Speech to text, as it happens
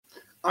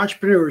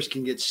Entrepreneurs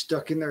can get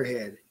stuck in their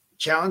head,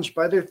 challenged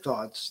by their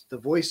thoughts, the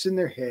voice in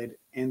their head,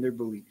 and their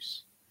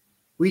beliefs.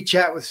 We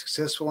chat with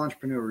successful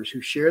entrepreneurs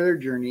who share their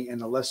journey and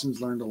the lessons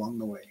learned along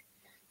the way.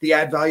 The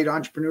Add Value to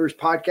Entrepreneurs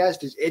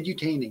podcast is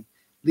edutaining,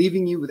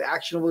 leaving you with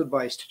actionable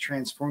advice to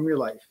transform your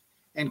life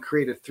and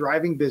create a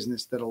thriving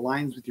business that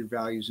aligns with your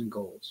values and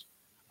goals.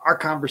 Our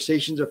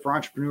conversations are for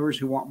entrepreneurs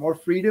who want more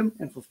freedom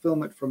and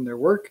fulfillment from their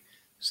work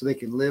so they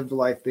can live the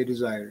life they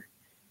desire.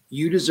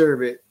 You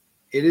deserve it.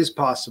 It is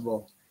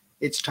possible.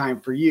 It's time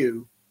for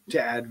you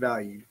to add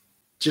value.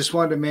 Just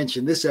wanted to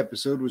mention this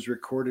episode was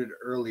recorded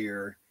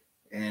earlier,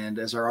 and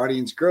as our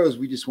audience grows,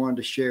 we just wanted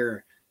to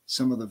share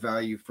some of the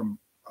value from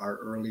our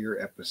earlier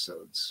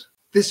episodes.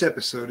 This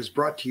episode is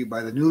brought to you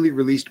by the newly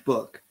released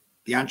book,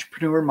 The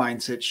Entrepreneur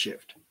Mindset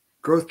Shift: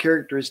 Growth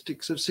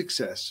Characteristics of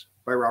Success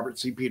by Robert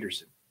C.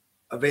 Peterson.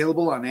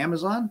 Available on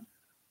Amazon,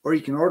 or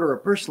you can order a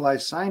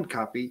personalized signed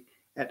copy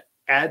at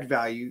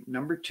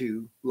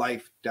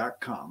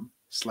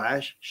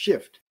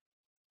addvalue2life.com/shift.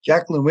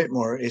 Jacqueline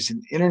Whitmore is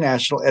an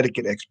international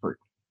etiquette expert,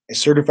 a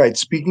certified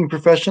speaking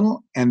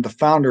professional, and the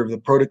founder of the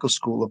Protocol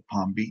School of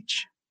Palm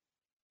Beach.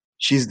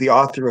 She's the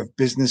author of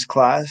Business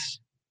Class,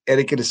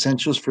 Etiquette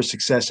Essentials for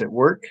Success at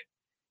Work,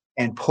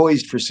 and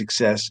Poised for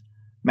Success,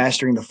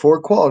 Mastering the 4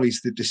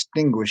 Qualities that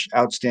Distinguish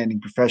Outstanding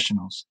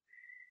Professionals.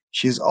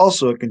 She is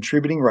also a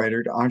contributing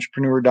writer to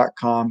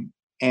Entrepreneur.com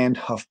and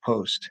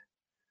HuffPost.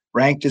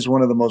 Ranked as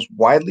one of the most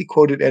widely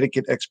quoted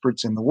etiquette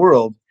experts in the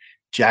world,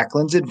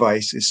 Jacqueline's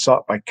advice is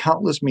sought by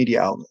countless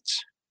media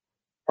outlets.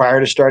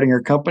 Prior to starting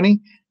her company,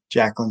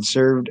 Jacqueline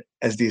served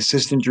as the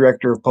Assistant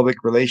Director of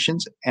Public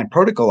Relations and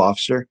Protocol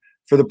Officer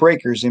for the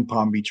Breakers in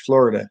Palm Beach,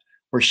 Florida,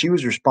 where she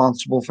was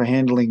responsible for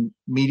handling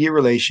media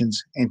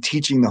relations and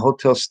teaching the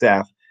hotel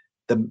staff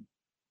the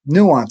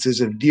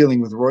nuances of dealing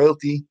with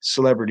royalty,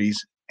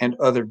 celebrities, and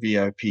other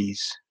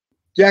VIPs.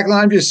 Jacqueline,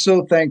 I'm just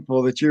so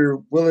thankful that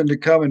you're willing to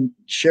come and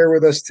share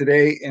with us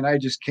today, and I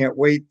just can't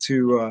wait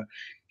to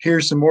hear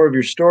some more of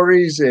your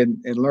stories and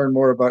learn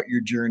more about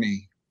your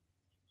journey.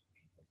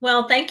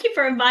 Well, thank you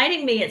for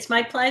inviting me. It's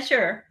my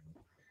pleasure.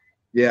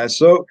 Yeah,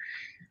 so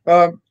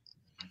I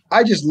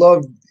just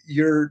love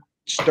your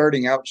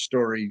starting out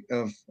story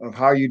of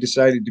how you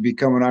decided to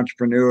become an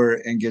entrepreneur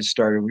and get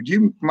started. Would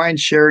you mind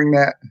sharing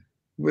that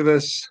with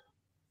us?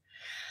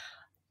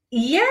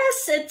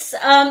 Yes,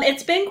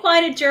 it's been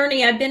quite a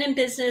journey. I've been in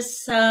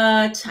business,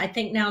 I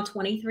think now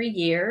 23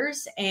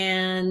 years,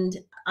 and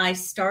I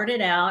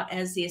started out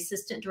as the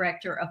Assistant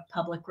Director of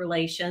Public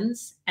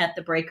Relations at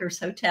the Breakers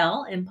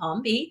Hotel in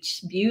Palm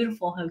Beach,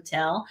 beautiful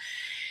hotel.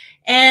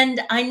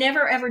 And I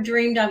never ever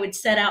dreamed I would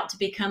set out to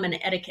become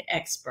an etiquette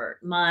expert.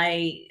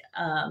 My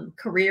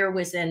career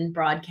was in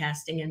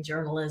broadcasting and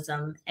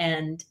journalism,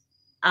 and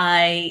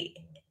I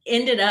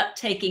ended up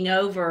taking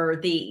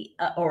over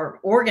or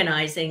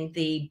organizing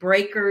the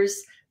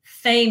Breakers'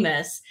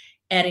 famous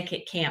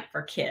etiquette camp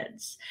for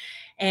kids.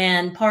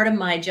 And part of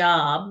my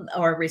job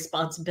or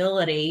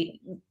responsibility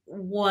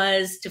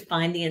was to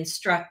find the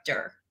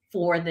instructor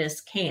for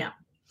this camp.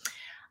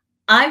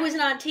 I was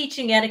not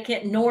teaching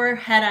etiquette, nor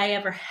had I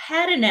ever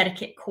had an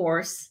etiquette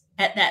course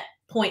at that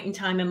point in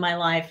time in my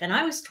life. And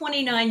I was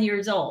 29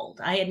 years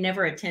old. I had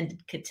never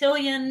attended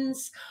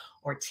cotillions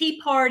or tea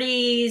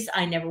parties.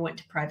 I never went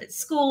to private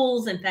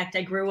schools. In fact,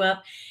 I grew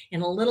up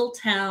in a little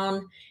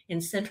town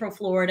in Central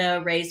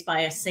Florida, raised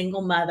by a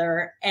single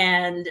mother,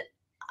 and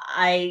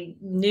I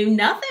knew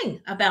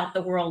nothing about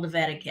the world of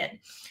etiquette.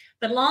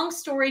 But long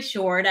story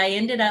short, I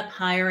ended up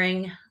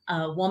hiring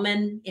a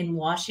woman in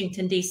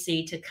Washington,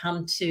 D.C. to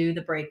come to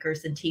the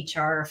Breakers and teach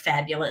our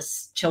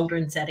fabulous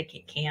children's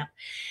etiquette camp.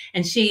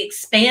 And she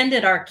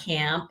expanded our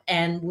camp,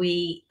 and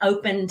we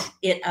opened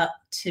it up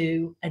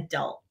to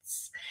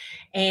adults.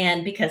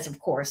 And because, of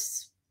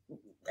course,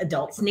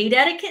 adults need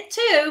etiquette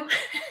too.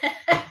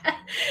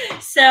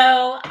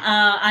 So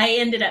I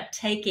ended up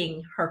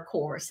taking her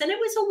course, and it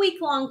was a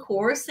week-long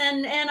course.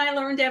 And I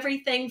learned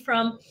everything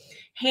from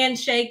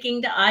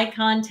handshaking to eye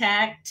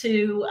contact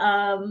to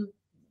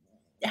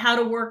how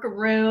to work a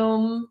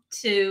room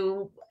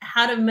to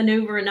how to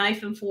maneuver a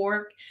knife and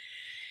fork.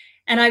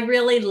 And I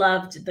really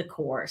loved the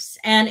course.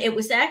 And it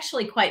was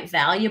actually quite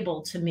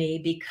valuable to me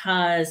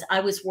because I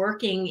was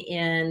working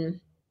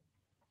in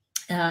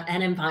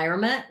an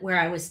environment where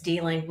I was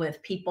dealing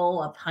with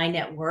people of high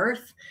net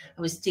worth.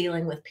 I was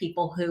dealing with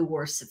people who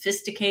were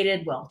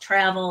sophisticated,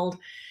 well-traveled.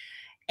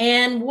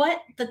 And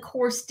what the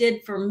course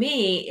did for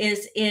me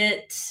is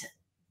it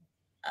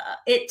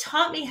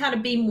taught me how to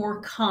be more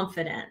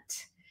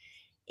confident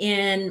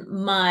in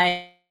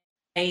my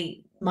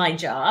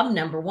job,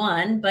 number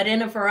one, but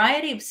in a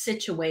variety of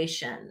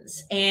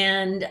situations.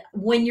 And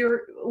when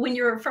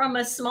you're from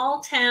a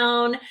small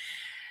town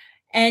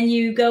and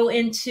you go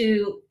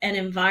into an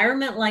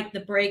environment like the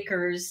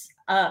Breakers,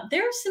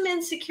 there are some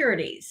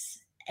insecurities.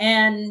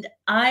 And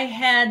I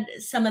had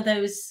some of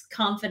those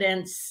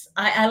confidence.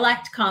 I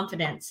lacked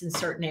confidence in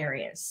certain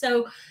areas.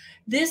 So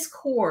this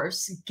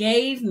course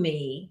gave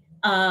me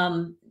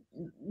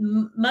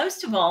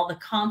most of all the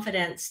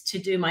confidence to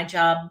do my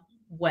job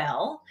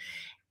well,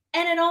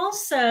 And it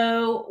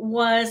also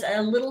was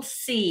a little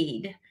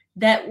seed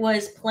that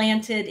was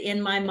planted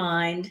in my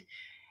mind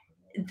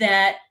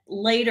that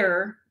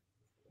later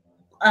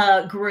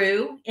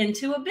grew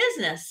into a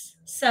business.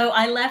 So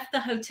I left the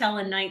hotel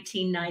in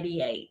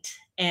 1998,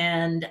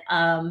 and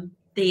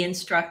the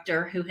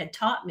instructor who had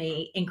taught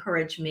me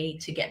encouraged me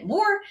to get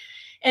more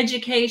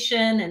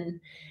education,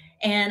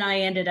 and I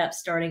ended up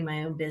starting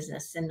my own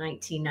business in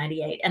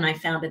 1998, and I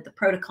founded the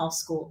Protocol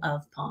School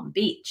of Palm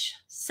Beach.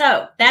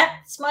 So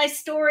that's my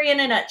story in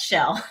a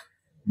nutshell.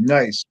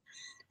 Nice.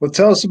 Well,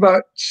 tell us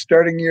about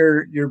starting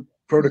your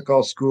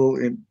protocol school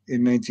in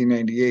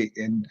 1998,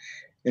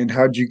 and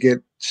how'd you get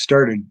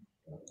started?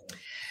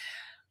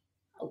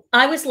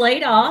 I was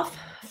laid off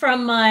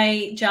from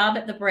my job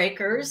at the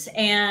Breakers,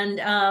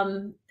 and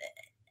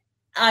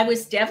I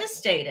was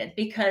devastated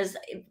because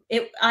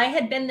I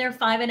had been there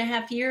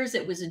 5.5 years.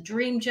 It was a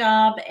dream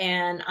job,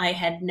 and I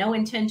had no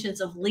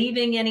intentions of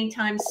leaving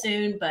anytime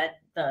soon. But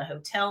the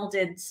hotel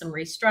did some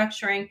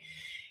restructuring,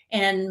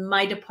 and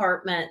my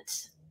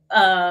department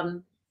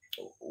um,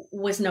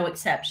 was no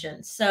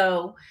exception.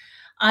 So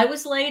I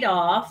was laid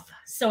off.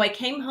 So I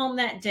came home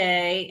that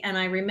day, and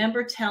I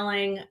remember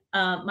telling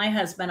my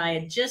husband I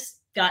had just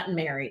gotten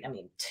married. I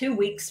mean, 2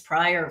 weeks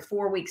prior,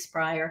 4 weeks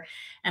prior,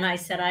 and I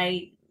said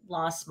I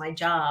lost my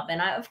job,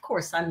 and of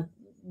course, I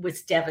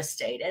was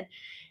devastated.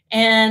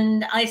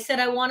 And I said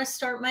I want to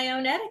start my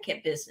own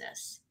etiquette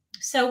business.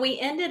 So we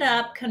ended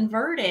up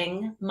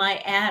converting my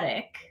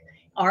attic,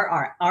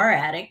 our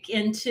attic,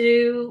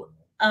 into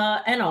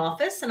an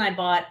office, and I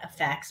bought a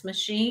fax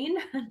machine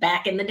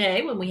back in the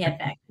day when we had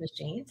fax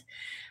machines.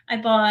 I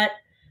bought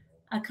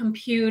a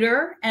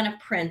computer and a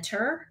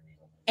printer,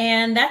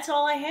 and that's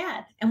all I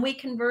had. And we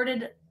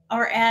converted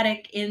our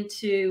attic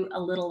into a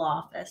little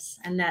office,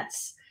 and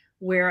that's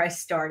where I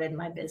started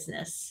my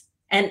business.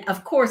 And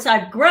of course,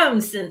 I've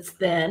grown since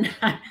then.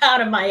 I'm out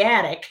of my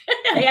attic.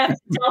 I have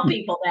to tell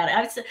people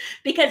that.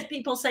 Because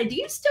people say, "Do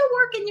you still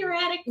work in your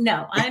attic?"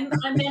 No, I'm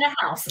in a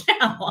house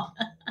now.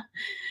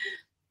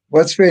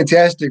 Well, that's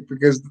fantastic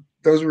because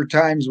those were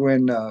times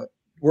when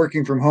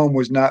working from home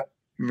was not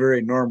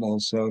very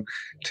normal. So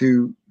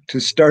to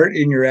start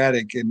in your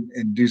attic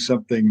and do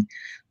something,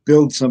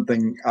 build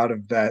something out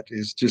of that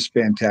is just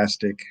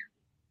fantastic.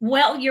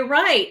 Well, you're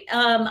right.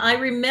 I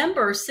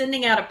remember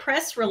sending out a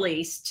press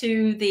release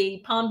to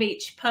the Palm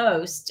Beach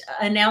Post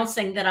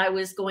announcing that I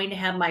was going to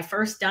have my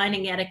first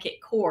dining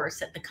etiquette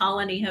course at the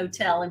Colony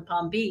Hotel in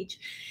Palm Beach.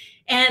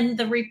 And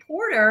the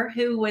reporter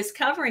who was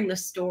covering the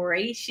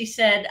story, she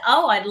said,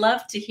 "Oh, I'd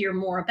love to hear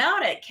more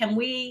about it. Can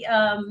we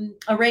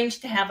arrange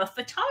to have a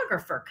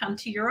photographer come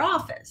to your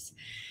office?"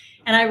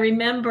 And I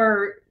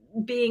remember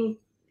being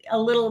a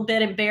little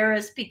bit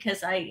embarrassed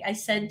because I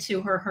said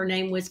to her, her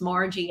name was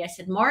Margie. I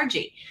said,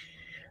 "Margie,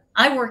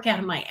 I work out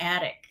of my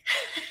attic."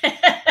 And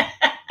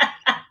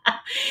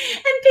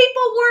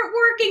people weren't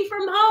working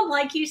from home,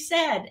 like you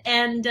said.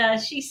 And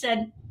she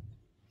said,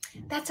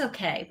 "That's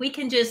okay. We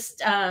can just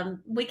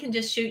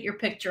shoot your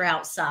picture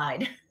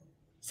outside."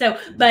 So,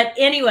 but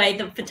anyway,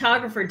 the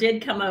photographer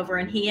did come over,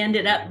 and he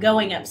ended up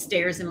going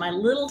upstairs in my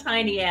little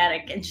tiny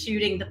attic and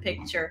shooting the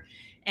picture.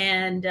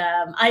 And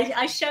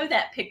I show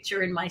that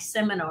picture in my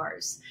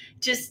seminars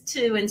just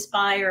to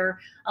inspire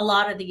a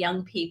lot of the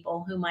young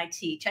people whom I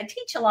teach. I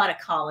teach a lot of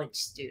college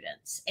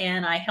students,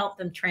 and I help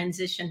them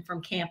transition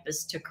from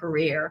campus to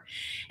career.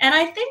 And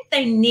I think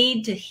they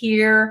need to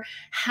hear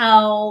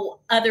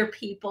how other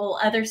people,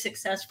 other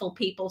successful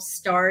people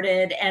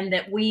started, and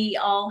that we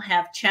all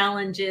have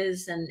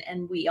challenges,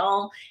 and we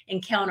all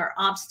encounter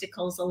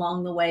obstacles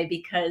along the way,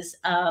 because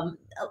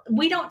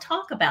we don't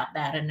talk about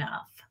that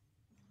enough.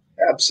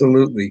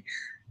 Absolutely.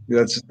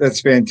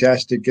 That's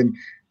fantastic. And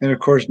of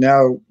course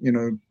now,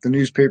 the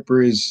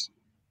newspaper is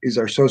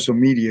our social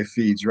media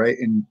feeds, right?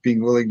 And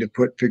being willing to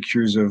put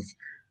pictures of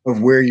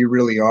where you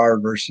really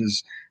are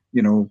versus,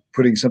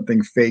 putting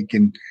something fake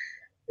and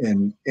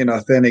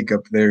inauthentic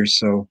up there.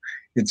 So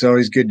it's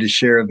always good to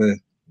share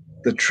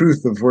the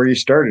truth of where you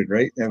started,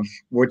 right? Of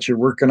what you're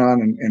working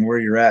on and where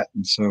you're at.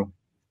 And so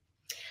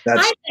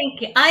that's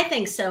I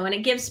think so, and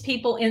it gives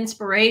people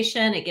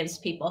inspiration. It gives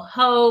people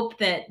hope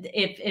that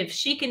if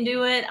she can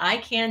do it, I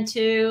can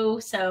too.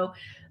 So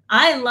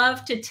I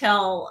love to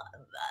tell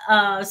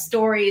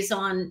stories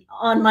on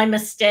my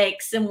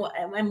mistakes and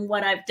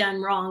what I've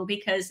done wrong,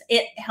 because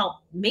it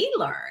helped me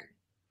learn.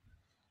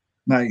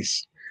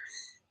 nice.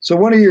 So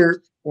one of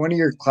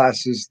your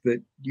classes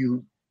that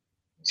you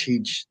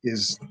teach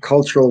is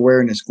cultural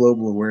awareness,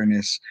 global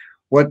awareness.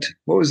 What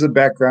was the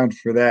background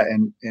for that,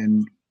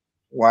 and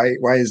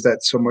why is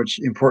that so much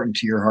important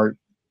to your heart?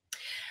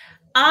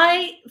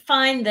 I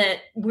find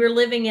that we're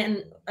living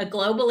in a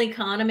global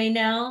economy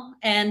now.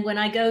 And when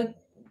I go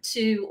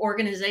to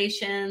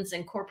organizations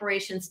and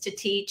corporations to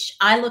teach,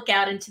 I look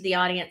out into the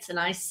audience and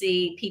I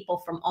see people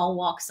from all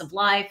walks of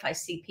life. I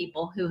see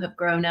people who have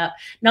grown up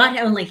not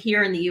only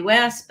here in the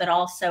US, but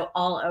also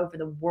all over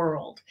the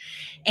world.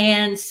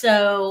 And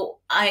so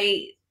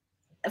I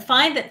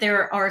find that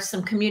there are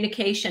some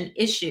communication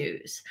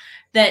issues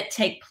that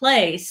take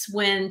place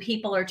when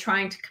people are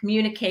trying to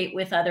communicate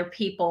with other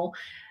people.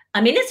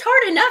 I mean, it's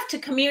hard enough to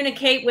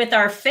communicate with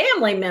our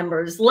family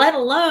members, let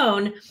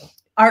alone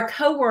our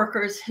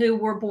coworkers who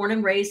were born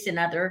and raised in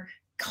other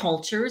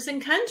cultures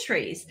and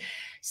countries.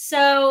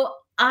 So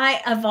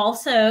I have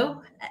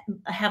also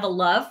have a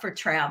love for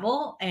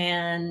travel,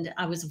 and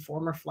I was a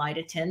former flight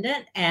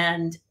attendant,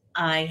 and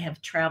I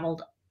have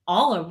traveled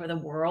all over the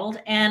world,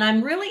 and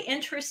I'm really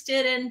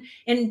interested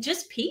in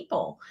just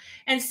people.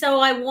 And so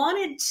I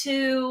wanted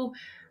to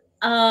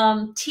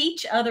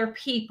teach other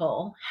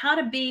people how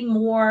to be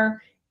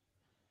more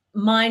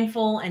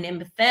mindful and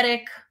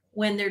empathetic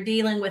when they're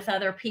dealing with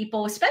other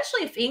people,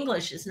 especially if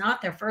English is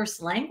not their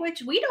first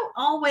language. We don't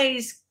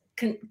always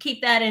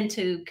take that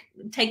into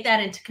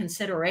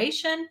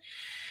consideration,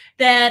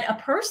 that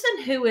a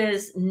person who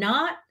is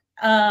not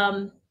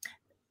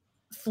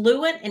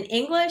fluent in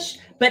English,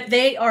 but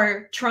they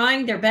are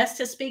trying their best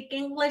to speak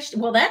English,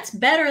 well, that's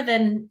better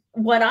than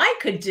what I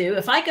could do.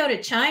 If I go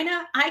to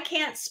China, I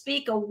can't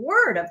speak a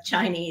word of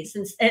Chinese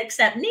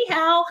except ni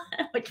hao,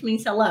 which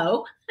means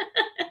hello.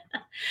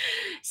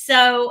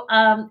 So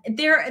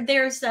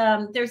there's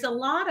a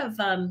lot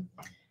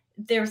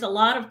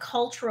of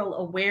cultural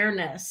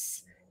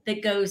awareness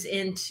that goes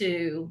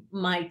into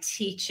my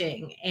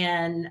teaching,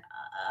 and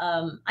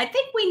I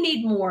think we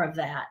need more of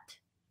that.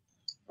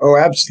 Oh,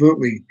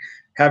 absolutely.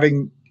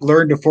 Having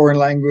learned a foreign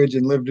language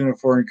and lived in a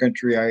foreign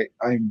country,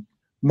 I'm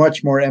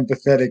much more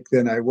empathetic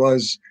than I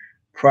was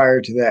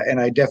prior to that. And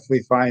I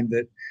definitely find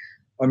that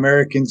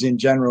Americans in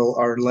general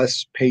are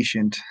less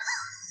patient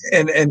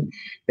and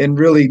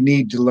really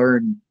need to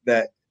learn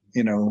that,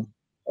 you know,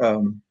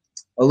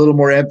 a little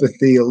more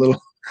empathy, a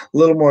little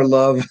more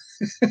love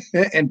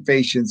and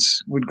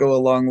patience would go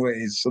a long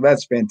ways. So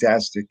that's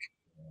fantastic.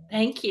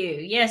 Thank you.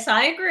 Yes,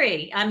 I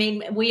agree. I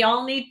mean, we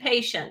all need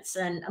patience,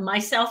 and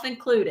myself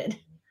included.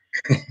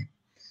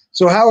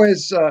 So how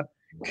has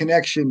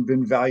connection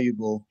been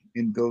valuable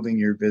in building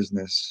your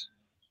business?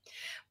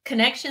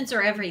 Connections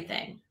are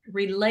everything.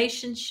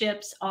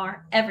 Relationships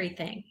are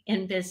everything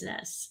in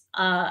business.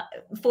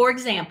 For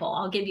example,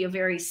 I'll give you a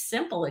very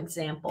simple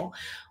example.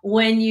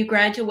 When you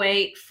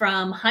graduate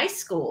from high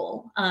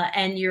school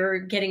and you're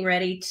getting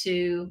ready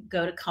to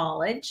go to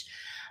college,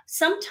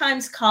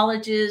 sometimes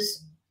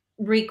colleges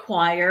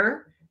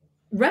require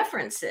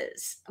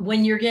references.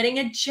 When you're getting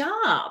a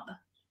job,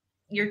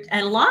 and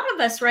a lot of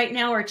us right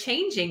now are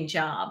changing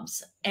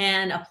jobs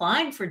and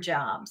applying for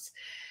jobs.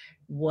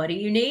 What do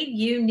you need?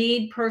 You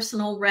need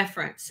personal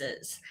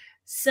references.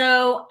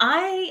 So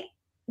I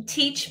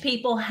teach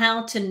people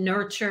how to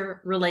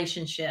nurture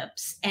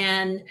relationships,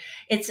 and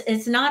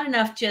it's not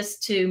enough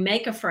just to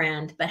make a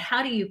friend, but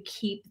how do you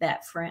keep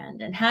that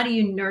friend, and how do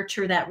you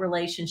nurture that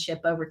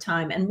relationship over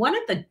time? And one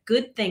of the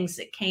good things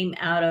that came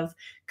out of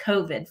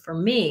COVID for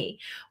me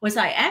was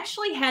I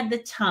actually had the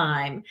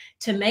time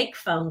to make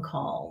phone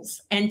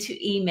calls and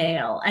to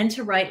email and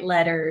to write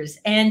letters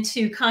and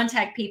to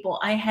contact people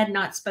I had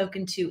not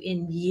spoken to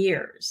in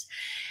years.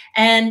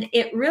 And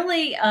it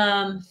really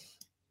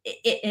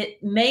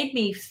it made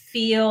me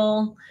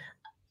feel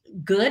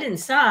good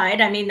inside.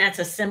 I mean, that's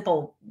a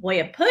simple way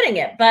of putting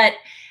it, but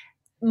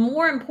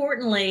more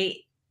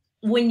importantly,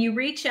 when you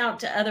reach out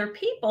to other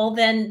people,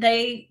 then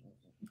they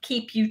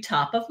keep you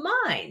top of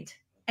mind.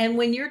 And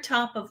when you're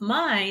top of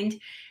mind,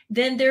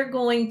 then they're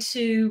going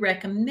to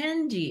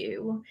recommend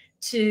you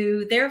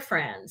to their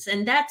friends.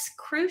 And that's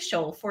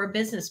crucial for a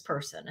business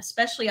person,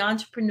 especially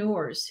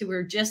entrepreneurs who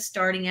are just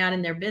starting out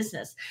in their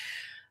business.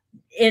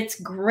 It's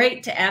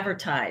great to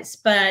advertise,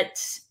 but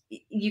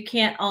you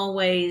can't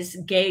always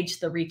gauge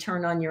the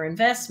return on your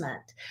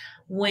investment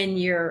when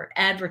you're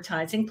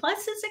advertising.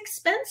 Plus, it's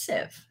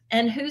expensive.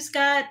 And who's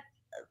got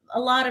a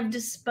lot of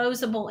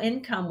disposable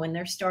income when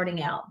they're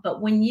starting out?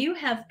 But when you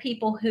have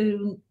people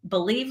who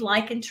believe,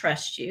 like, and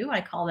trust you, I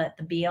call that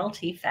the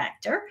BLT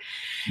factor.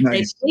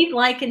 Nice. They believe,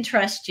 like, and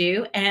trust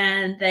you,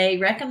 and they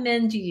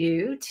recommend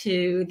you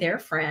to their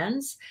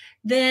friends,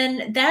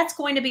 then that's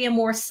going to be a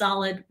more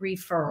solid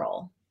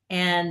referral.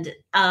 And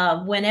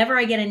whenever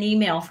I get an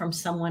email from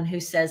someone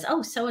who says,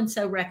 oh,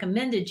 so-and-so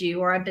recommended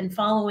you, or I've been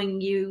following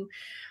you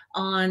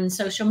on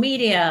social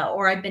media,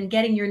 or I've been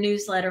getting your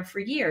newsletter for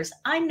years,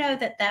 I know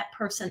that that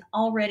person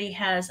already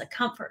has a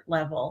comfort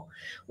level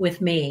with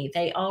me.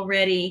 They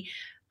already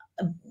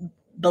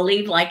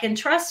believe, like, and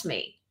trust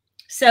me.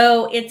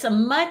 So it's a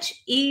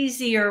much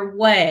easier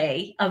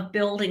way of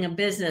building a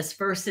business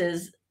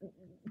versus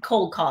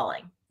cold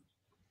calling.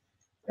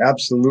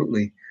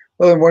 Absolutely.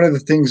 Well, and one of the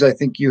things I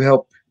think you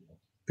help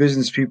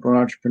business people and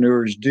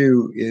entrepreneurs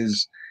do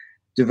is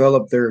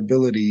develop their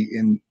ability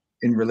in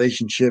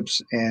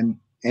relationships and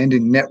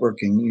in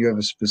networking. You have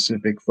a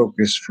specific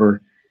focus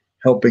for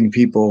helping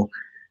people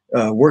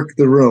work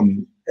the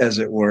room, as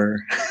it were.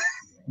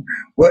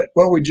 What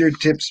would your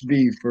tips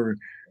be for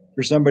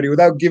somebody,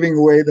 without giving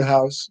away the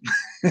house,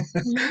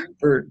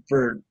 for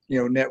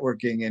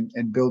networking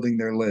and building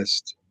their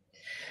list?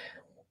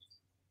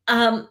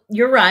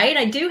 You're right.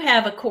 I do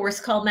have a course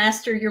called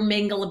Master Your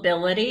Mingle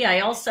Ability. I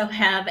also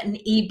have an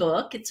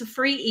ebook. It's a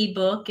free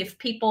ebook. If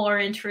people are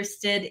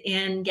interested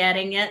in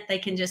getting it, they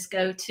can just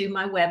go to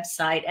my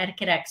website,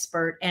 Etiquette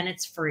Expert, and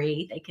it's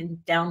free. They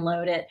can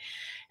download it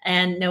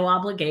and no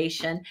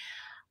obligation.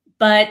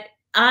 But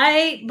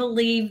I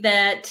believe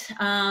that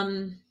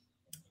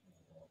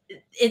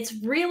it's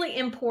really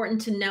important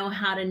to know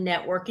how to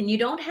network, and you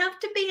don't have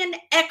to be an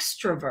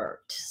extrovert.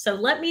 So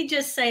let me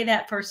just say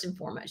that first and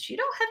foremost. You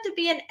don't have to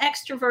be an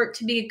extrovert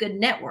to be a good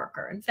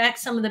networker. In fact,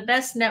 some of the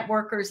best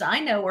networkers I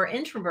know are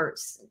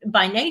introverts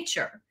by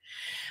nature,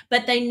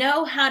 but they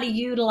know how to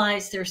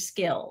utilize their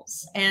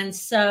skills. And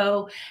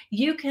so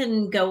you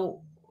can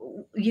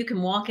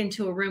walk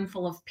into a room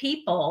full of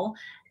people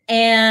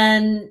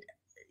and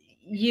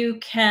you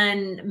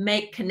can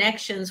make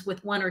connections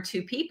with one or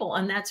two people,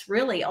 and that's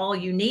really all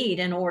you need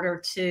in order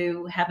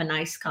to have a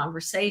nice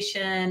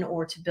conversation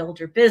or to build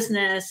your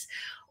business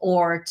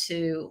or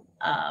to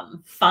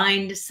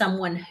find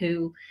someone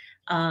who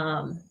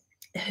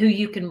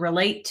you can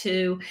relate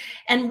to.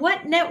 And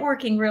what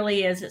networking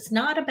really is, it's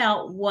not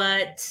about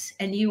what,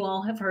 and you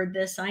all have heard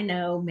this, I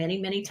know, many,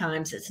 many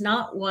times, it's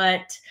not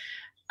what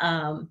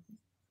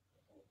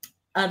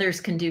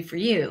others can do for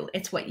you.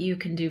 It's what you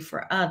can do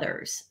for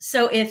others.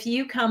 So if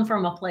you come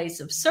from a place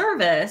of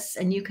service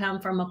and you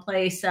come from a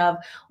place of,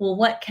 well,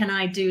 what can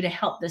I do to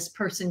help this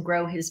person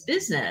grow his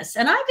business?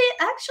 And I've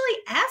actually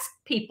asked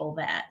people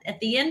that at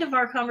the end of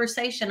our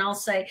conversation. I'll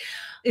say,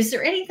 is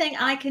there anything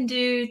I can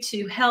do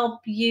to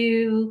help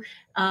you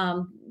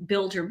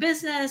build your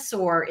business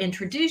or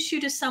introduce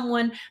you to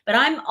someone? But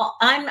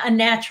I'm a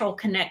natural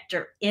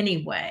connector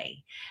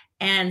anyway.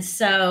 And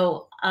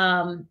so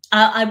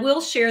I will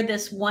share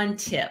this one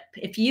tip.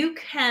 If you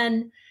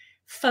can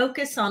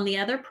focus on the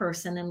other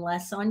person and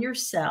less on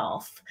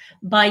yourself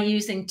by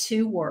using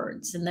two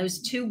words, and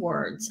those two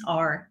words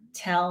are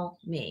tell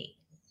me.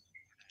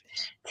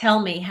 Tell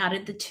me, how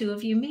did the two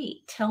of you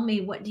meet? Tell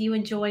me, what do you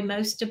enjoy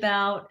most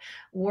about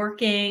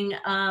working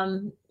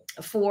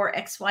for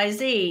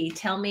XYZ?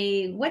 Tell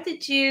me, what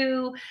did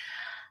you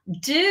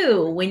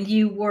do when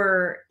you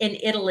were in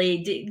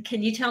Italy?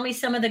 Can you tell me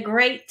some of the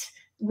great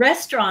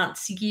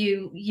restaurants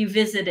you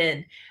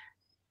visited?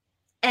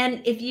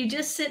 And if you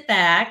just sit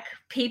back,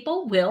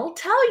 people will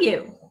tell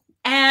you,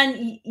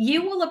 and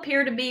you will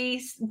appear to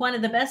be one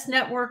of the best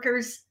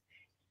networkers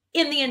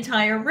in the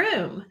entire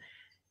room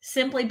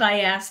simply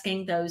by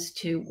asking those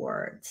two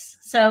words.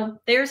 So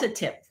there's a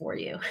tip for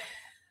you.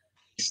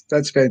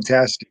 That's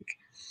fantastic.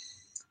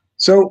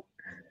 So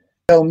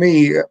tell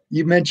me,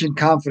 you mentioned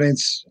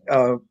confidence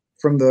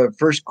from the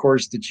first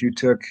course that you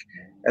took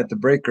at the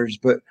Breakers,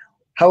 but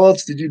how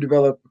else did you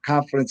develop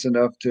confidence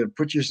enough to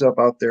put yourself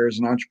out there as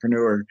an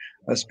entrepreneur,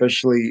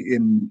 especially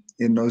in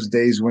those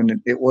days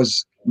when it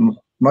was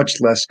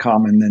much less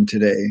common than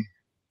today?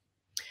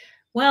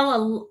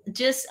 Well,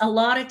 just a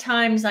lot of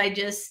times I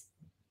just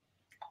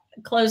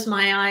close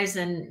my eyes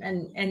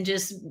and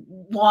just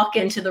walk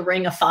into the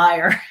ring of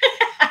fire.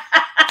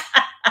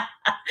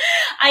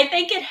 I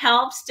think it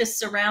helps to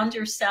surround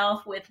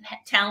yourself with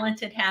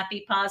talented,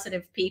 happy,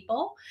 positive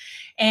people,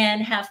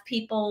 and have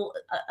people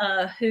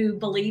who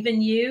believe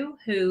in you,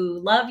 who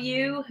love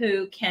you,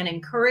 who can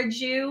encourage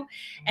you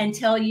and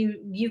tell you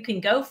you can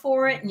go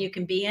for it and you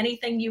can be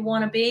anything you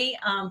want to be.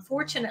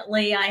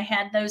 Fortunately, I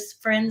had those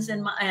friends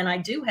and I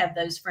do have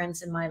those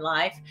friends in my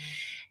life.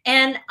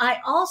 And I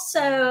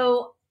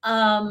also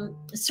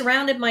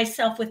surrounded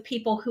myself with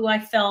people who I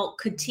felt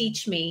could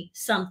teach me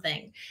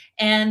something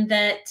and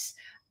that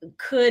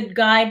could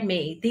guide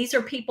me. These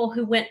are people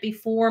who went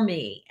before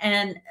me.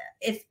 And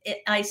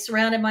I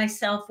surrounded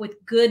myself with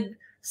good,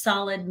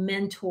 solid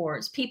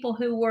mentors, people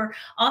who were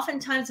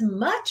oftentimes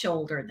much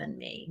older than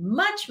me,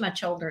 much,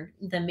 much older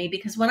than me.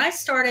 Because when I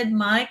started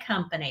my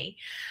company,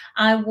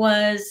 I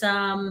was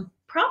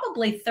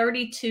probably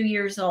 32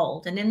 years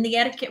old. And in the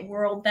etiquette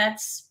world,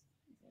 that's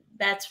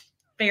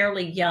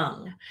fairly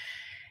young.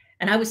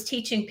 And I was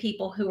teaching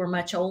people who were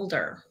much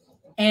older.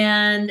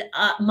 And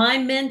my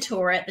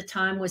mentor at the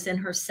time was in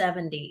her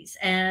 70s.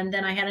 And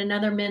then I had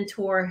another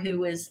mentor who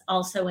was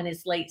also in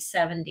his late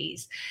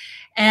 70s.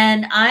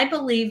 And I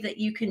believe that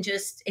you can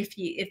just, if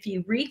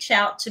you reach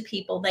out to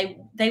people,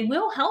 they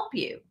will help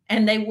you,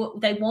 and they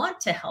want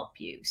to help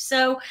you.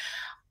 So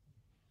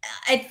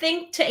I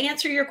think, to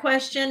answer your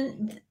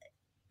question,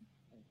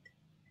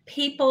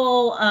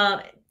 people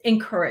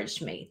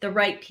encouraged me. The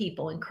right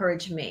people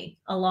encouraged me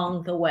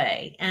along the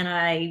way. And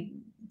I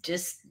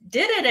just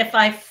did it. If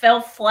I fell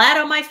flat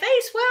on my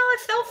face, well, I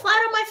fell flat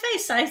on my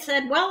face. I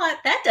said, well,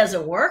 that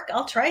doesn't work.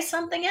 I'll try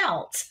something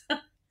else.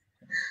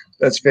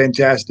 That's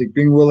fantastic.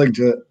 Being willing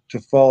to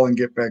fall and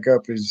get back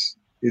up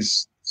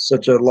is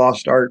such a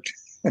lost art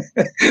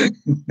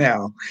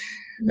now.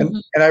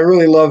 And I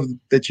really love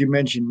that you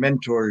mentioned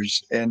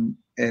mentors and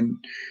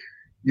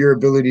your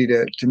ability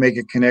to make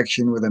a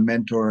connection with a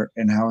mentor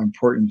and how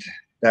important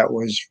that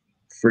was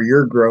for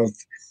your growth.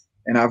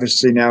 And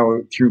obviously now,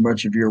 through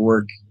much of your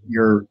work,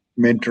 you're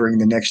mentoring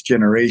the next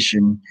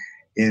generation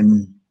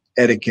in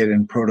etiquette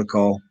and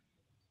protocol.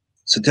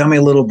 So tell me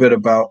a little bit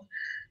about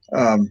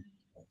um,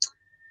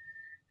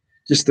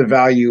 just the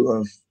value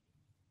of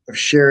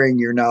sharing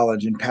your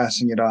knowledge and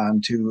passing it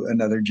on to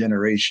another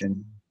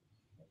generation.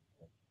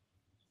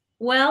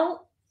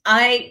 Well,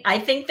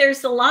 I think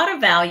there's a lot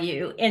of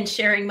value in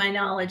sharing my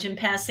knowledge and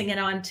passing it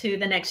on to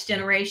the next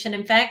generation.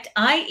 In fact,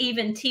 I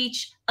even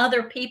teach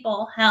other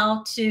people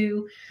how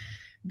to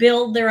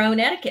build their own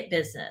etiquette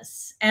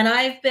business. And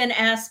I've been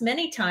asked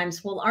many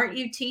times, well, aren't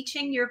you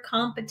teaching your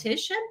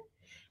competition?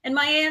 And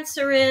my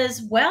answer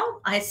is, well,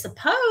 I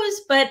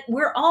suppose, but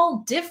we're all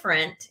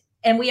different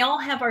and we all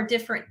have our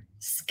different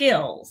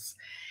skills.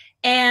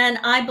 And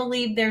I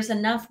believe there's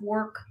enough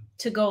work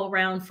to go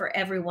around for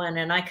everyone.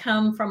 And I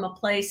come from a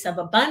place of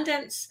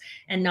abundance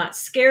and not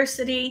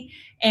scarcity.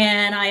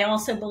 And I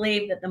also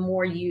believe that the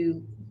more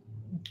you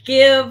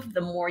give, the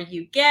more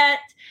you get.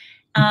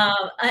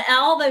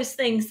 All those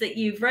things that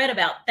you've read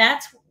about,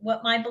 that's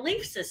what my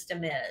belief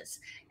system is.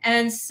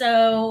 And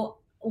so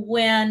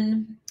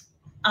when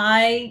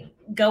I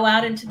go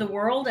out into the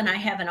world and I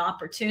have an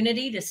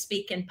opportunity to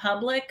speak in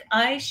public,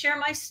 I share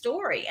my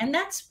story. And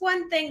that's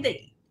one thing that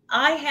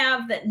I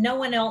have that no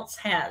one else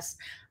has.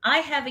 I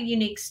have a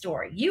unique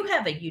story. You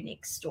have a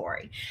unique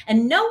story,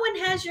 and no one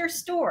has your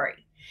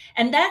story.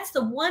 And that's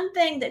the one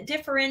thing that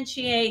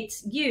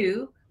differentiates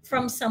you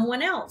from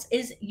someone else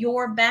is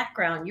your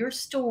background, your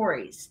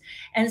stories.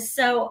 And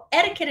so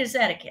etiquette is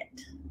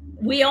etiquette.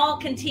 We all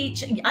can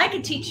teach. I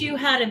can teach you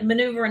how to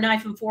maneuver a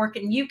knife and fork,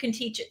 and you can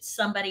teach it to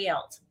somebody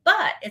else.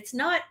 But it's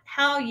not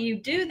how you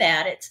do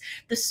that. It's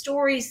the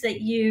stories that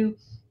you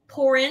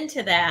pour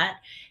into that.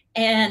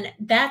 And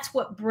that's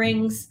what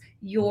brings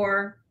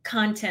your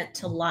content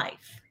to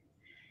life.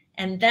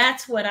 And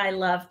that's what I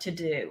love to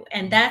do.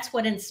 And that's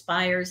what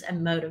inspires and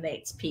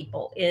motivates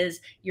people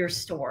is your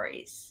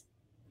stories.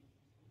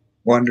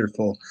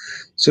 Wonderful.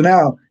 So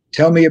now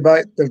tell me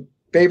about the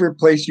favorite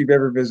place you've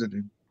ever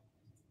visited.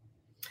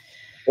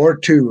 Or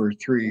 2 or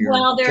 3 or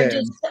Well, there 10. are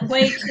just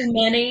way too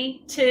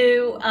many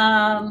to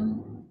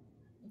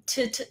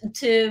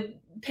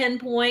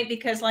pinpoint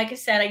because, like I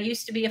said, I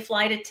used to be a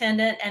flight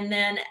attendant, and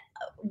then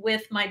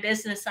with my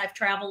business, I've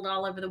traveled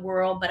all over the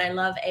world. But I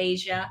love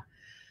Asia,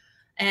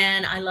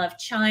 and I love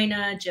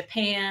China,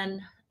 Japan.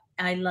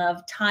 I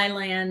love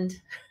Thailand.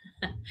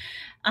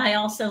 I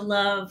also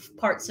love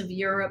parts of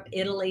Europe,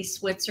 Italy,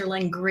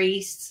 Switzerland,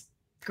 Greece.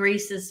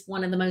 Greece is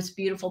one of the most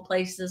beautiful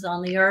places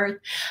on the earth.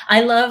 I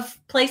love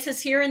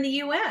places here in the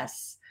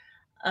U.S.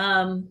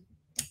 Um,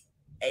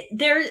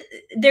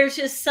 there's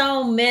just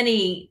so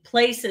many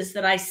places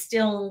that I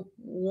still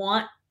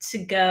want to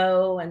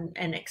go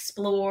and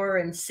explore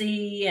and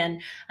see.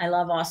 And I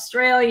love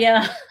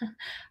Australia.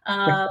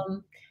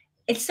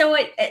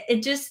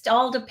 It just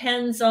all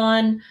depends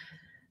on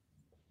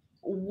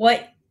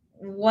what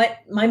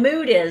my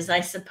mood is,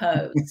 I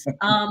suppose.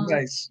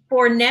 Nice.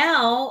 For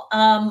now,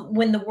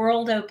 when the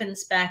world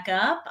opens back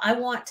up, I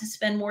want to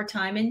spend more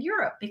time in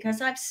Europe because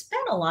I've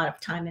spent a lot of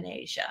time in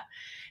Asia.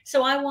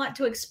 So I want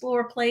to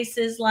explore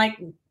places like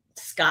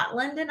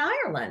Scotland and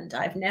Ireland.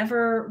 I've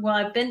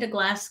been to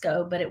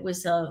Glasgow, but it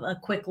was a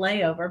quick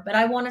layover, but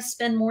I want to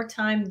spend more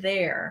time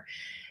there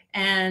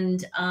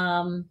and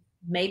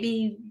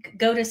maybe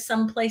go to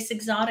some place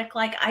exotic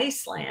like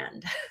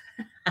Iceland.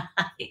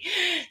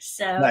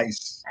 So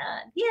Nice.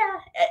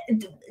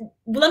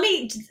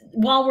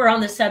 while we're on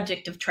the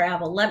subject of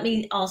travel, let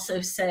me also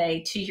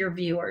say to your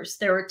viewers,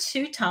 there are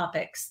 2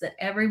 topics that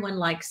everyone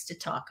likes to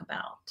talk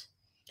about.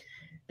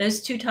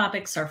 Those 2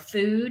 topics are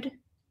food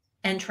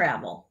and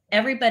travel.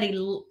 Everybody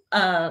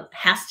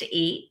has to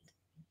eat.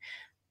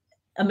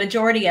 A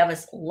majority of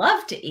us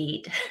love to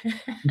eat.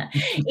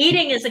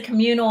 Eating is a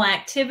communal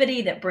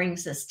activity that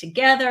brings us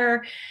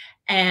together,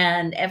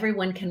 and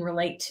everyone can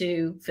relate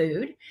to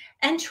food.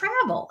 And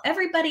travel.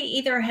 Everybody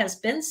either has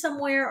been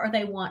somewhere or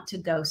they want to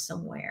go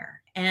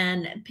somewhere.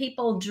 And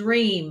people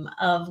dream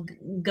of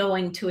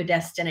going to a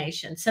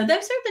destination. So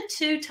those are the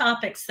 2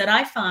 topics that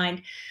I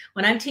find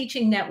when I'm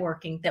teaching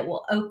networking that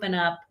will open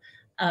up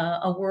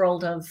a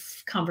world of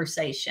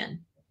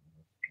conversation.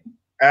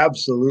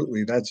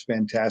 Absolutely. That's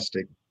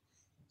fantastic.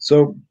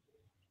 So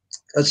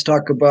let's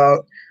talk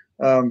about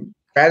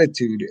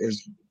gratitude.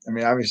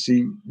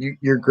 Obviously,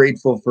 you're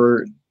grateful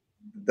for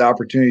the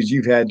opportunities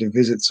you've had to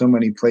visit so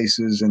many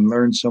places and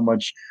learn so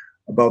much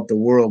about the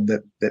world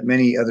that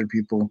many other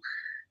people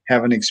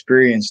haven't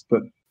experienced.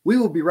 But we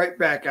will be right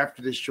back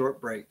after this short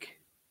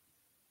break.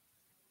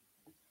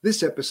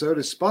 This episode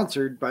is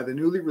sponsored by the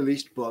newly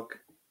released book,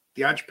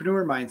 The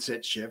Entrepreneur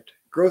Mindset Shift,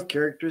 Growth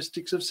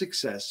Characteristics of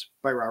Success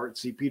by Robert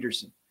C.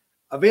 Peterson,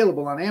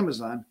 available on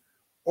Amazon,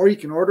 or you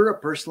can order a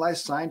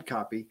personalized signed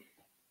copy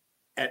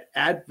at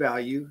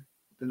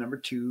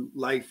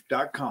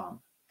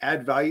addvalue2life.com,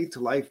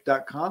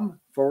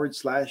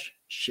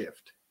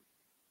 addvaluetolife.com/shift.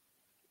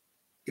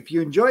 If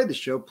you enjoyed the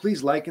show,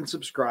 please like and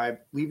subscribe,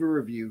 leave a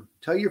review,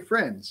 tell your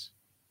friends.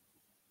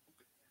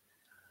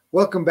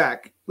 Welcome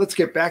back. Let's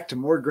get back to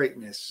more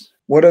greatness.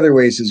 What other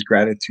ways has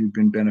gratitude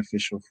been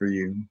beneficial for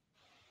you?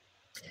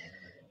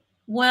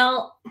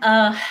 Well,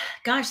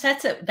 gosh,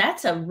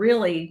 that's a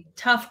really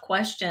tough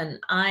question.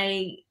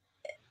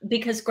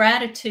 Because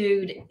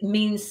gratitude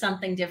means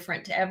something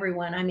different to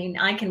everyone. I mean,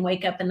 I can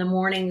wake up in the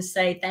morning and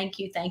say thank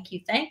you, thank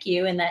you, thank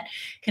you, and that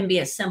can be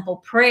a simple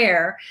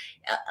prayer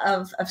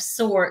of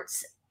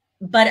sorts.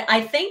 But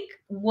I think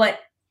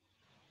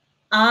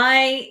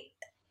I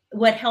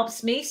what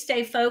helps me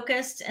stay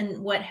focused and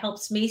what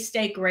helps me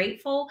stay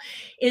grateful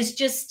is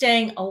just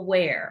staying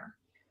aware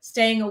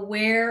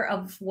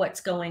of what's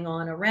going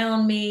on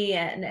around me,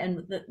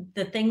 and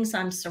the things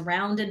I'm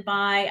surrounded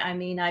by. I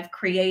mean, I've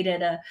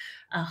created a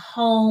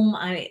home.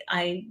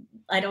 I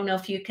don't know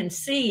if you can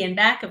see in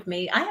back of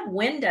me, I have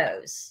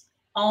windows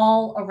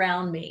all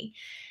around me.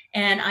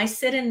 And I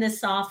sit in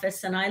this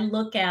office and I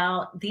look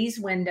out these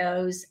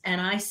windows and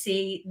I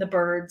see the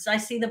birds, I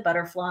see the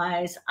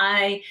butterflies,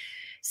 I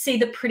see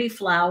the pretty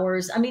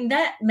flowers. I mean,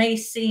 that may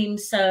seem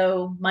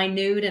so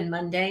minute and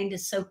mundane to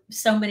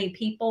so many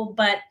people,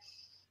 but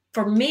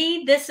for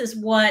me, this is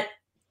what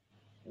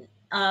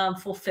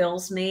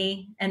fulfills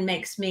me and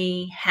makes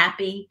me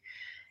happy.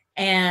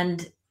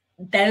 And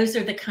those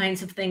are the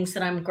kinds of things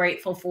that I'm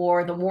grateful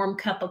for: the warm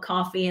cup of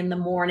coffee in the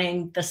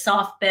morning, the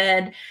soft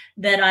bed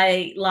that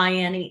I lie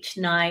in each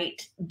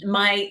night,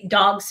 my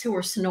dogs who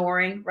are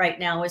snoring right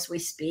now as we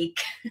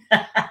speak,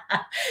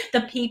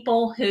 the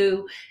people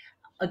who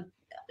uh,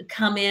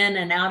 come in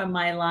and out of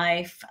my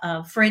life.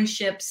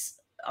 Friendships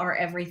are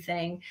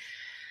everything.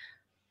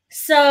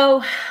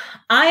 So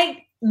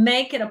I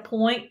make it a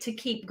point to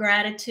keep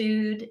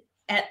gratitude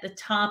at the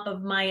top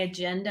of my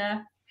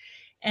agenda.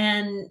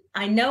 And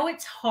I know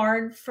it's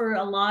hard for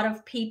a lot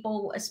of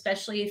people,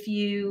 especially if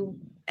you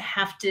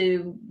have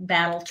to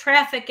battle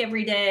traffic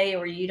every day,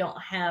 or you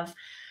don't have,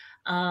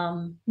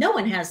 no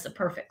one has the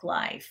perfect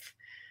life.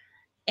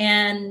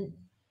 And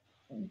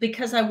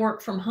because I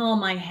work from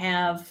home, I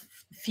have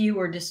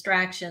fewer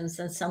distractions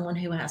than someone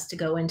who has to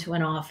go into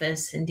an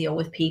office and deal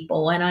with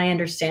people. And I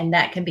understand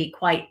that can be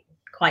quite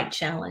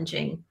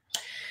challenging.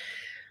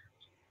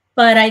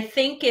 But I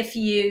think if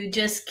you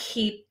just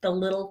keep the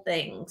little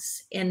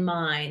things in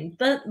mind,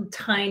 the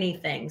tiny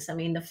things, I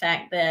mean, the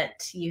fact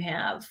that you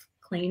have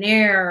clean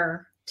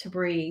air to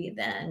breathe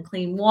and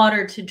clean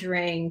water to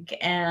drink,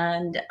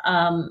 and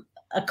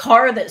a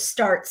car that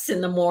starts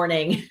in the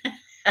morning.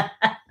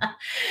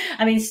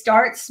 I mean,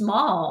 start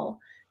small.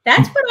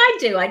 That's what I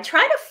do. I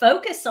try to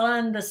focus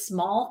on the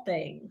small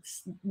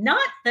things.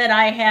 Not that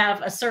I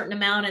have a certain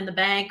amount in the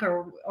bank,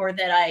 or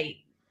that I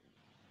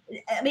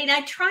mean,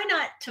 I try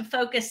not to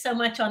focus so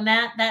much on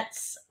that.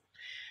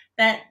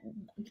 That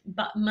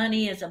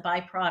money is a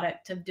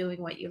byproduct of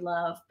doing what you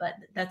love, but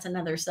that's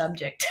another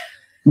subject.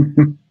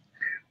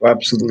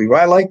 Absolutely.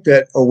 Well, I like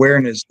that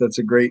awareness. That's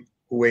a great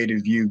way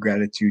to view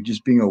gratitude.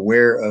 Just being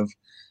aware of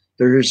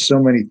there is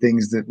so many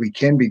things that we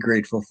can be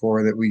grateful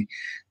for that we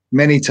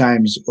many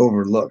times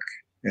overlook.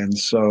 And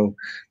so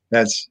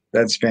that's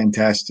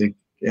fantastic.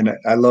 And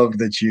I love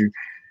that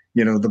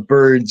the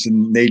birds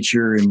and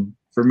nature, and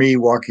for me,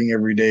 walking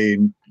every day.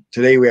 And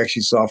today we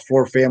actually saw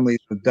 4 families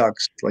of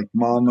ducks, like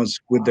mamas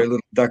with their little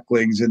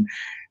ducklings. And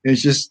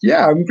it's just,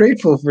 yeah, I'm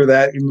grateful for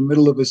that in the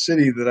middle of a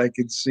city, that I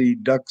could see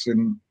ducks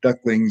and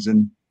ducklings,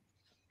 and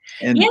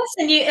Yes,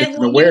 and it's an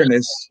when you live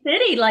awareness. in a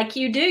city like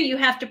you do, you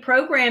have to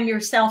program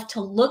yourself to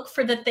look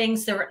for the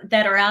things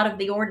that are out of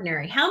the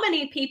ordinary. How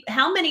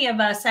many of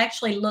us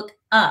actually look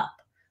up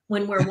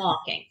when we're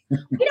walking?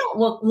 We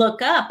don't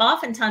look up.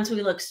 Oftentimes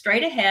we look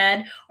straight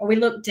ahead or we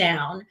look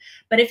down.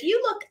 But if you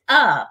look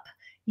up,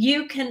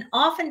 you can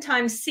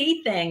oftentimes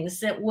see things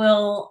that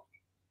will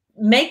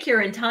make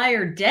your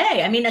entire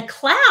day. I mean, a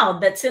cloud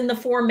that's in the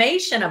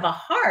formation of a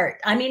heart.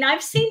 I mean,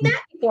 I've seen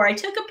that before. I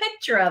took a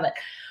picture of it.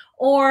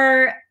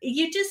 Or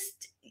you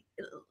just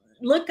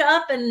look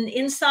up and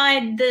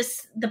inside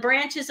the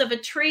branches of a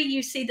tree,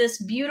 you see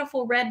this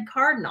beautiful red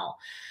cardinal.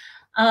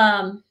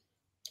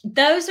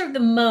 Those are the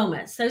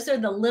moments. Those are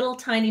the little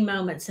tiny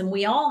moments. And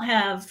we all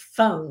have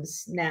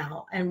phones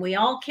now, and we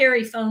all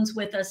carry phones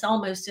with us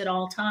almost at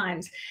all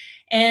times.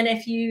 And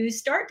if you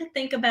start to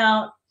think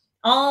about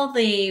all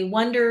the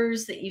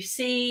wonders that you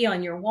see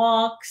on your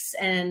walks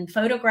and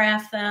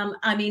photograph them.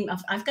 I mean,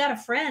 I've got a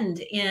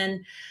friend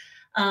in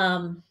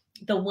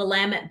the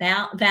Willamette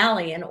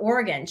Valley in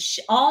Oregon.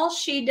 All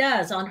she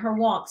does on her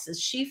walks is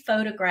she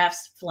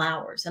photographs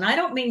flowers. And I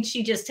don't mean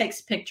she just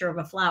takes a picture of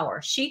a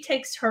flower. She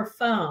takes her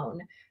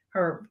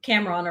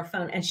camera on her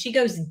phone, and she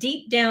goes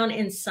deep down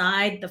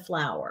inside the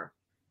flower,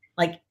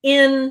 like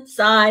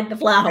inside the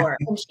flower,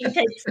 and she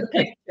takes the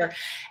picture.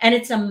 And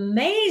it's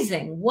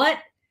amazing what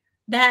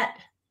that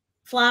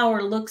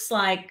flower looks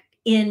like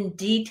in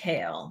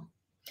detail.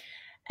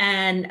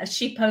 And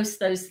she posts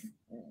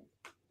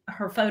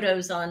her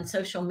photos on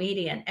social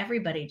media, and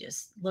everybody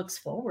just looks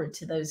forward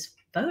to those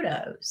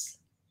photos.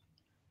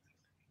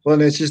 Well,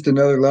 and it's just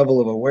another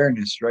level of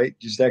awareness, right?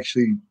 Just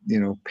actually,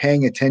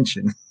 paying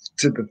attention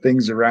to the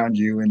things around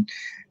you,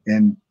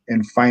 and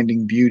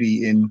finding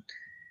beauty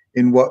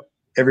in what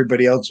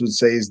everybody else would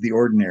say is the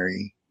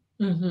ordinary.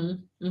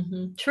 Mm-hmm.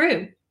 Mm-hmm.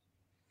 True.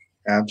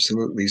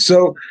 Absolutely.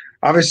 So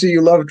obviously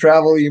you love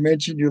travel. You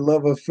mentioned your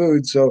love of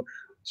food. So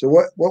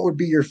what would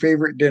be your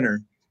favorite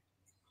dinner?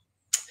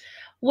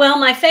 Well,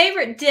 my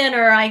favorite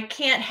dinner I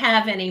can't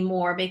have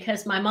anymore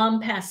because my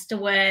mom passed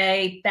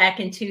away back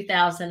in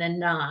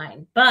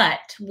 2009.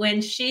 But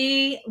when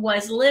she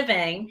was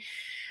living,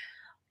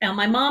 now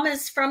my mom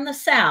is from the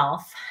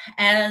South,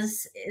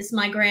 as is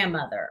my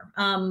grandmother.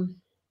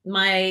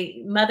 My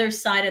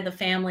mother's side of the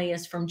family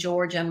is from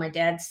Georgia. My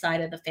dad's side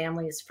of the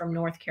family is from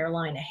North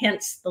Carolina,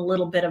 hence the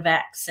little bit of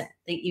accent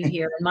that you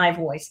hear in my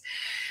voice.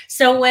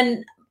 So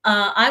when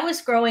I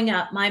was growing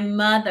up, my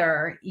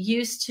mother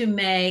used to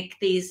make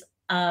these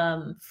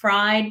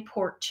fried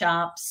pork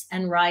chops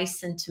and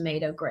rice and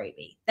tomato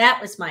gravy.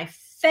 That was my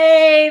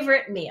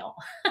favorite meal.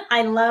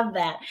 I love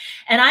that.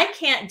 And I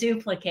can't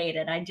duplicate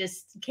it. I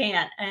just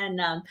can't.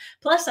 And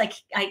plus, I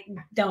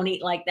don't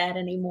eat like that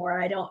anymore.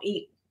 I don't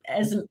eat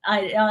as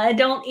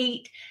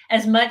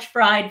much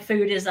fried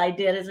food as I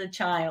did as a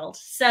child.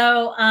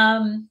 So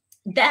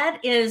that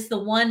is the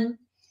one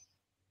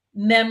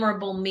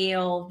memorable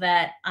meal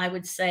that I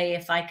would say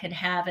if I could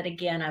have it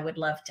again, I would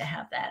love to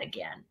have that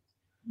again.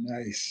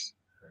 Nice.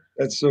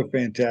 That's so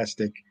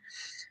fantastic.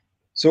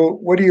 So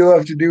what do you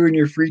love to do in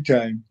your free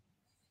time?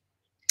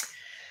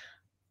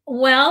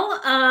 Well,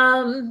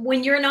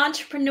 when you're an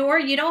entrepreneur,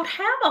 you don't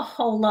have a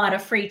whole lot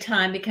of free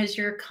time because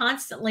you're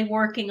constantly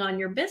working on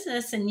your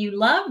business and you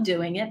love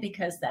doing it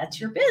because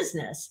that's your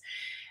business.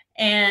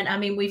 And I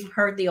mean, we've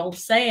heard the old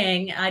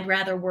saying, I'd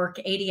rather work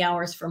 80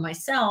 hours for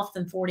myself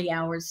than 40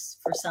 hours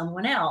for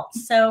someone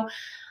else. So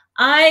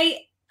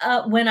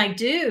when I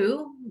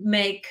do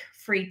make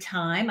free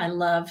time, I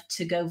love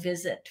to go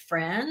visit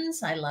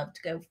friends. I love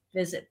to go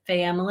visit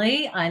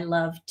family. I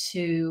love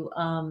to,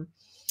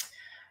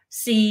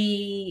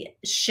 see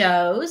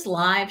shows,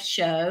 live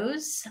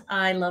shows.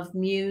 I love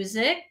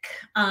music.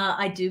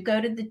 I do go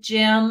to the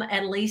gym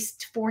at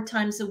least 4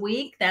 times a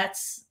week.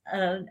 That's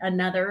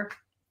another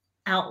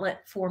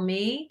outlet for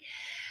me.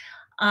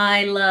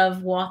 I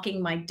love walking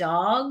my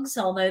dogs,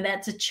 although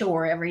that's a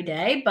chore every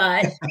day.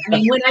 But I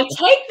mean, when I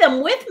take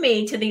them with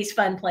me to these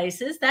fun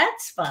places,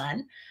 that's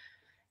fun.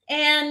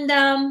 And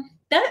that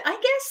I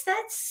guess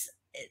that's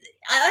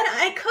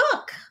I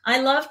cook.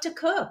 I love to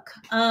cook.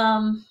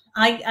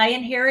 I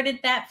inherited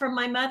that from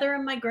my mother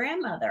and my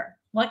grandmother.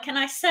 What can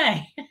I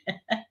say?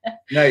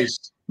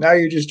 Nice. Now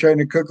you're just trying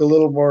to cook a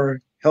little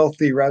more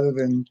healthy rather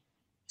than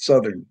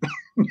Southern.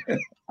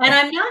 And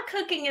I'm not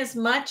cooking as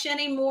much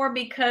anymore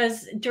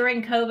because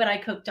during COVID I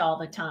cooked all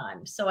the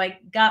time. So I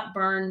got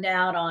burned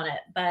out on it.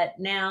 But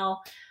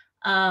now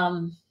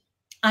um,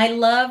 I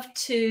love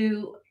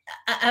to,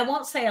 I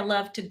won't say I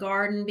love to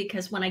garden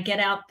because when I get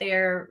out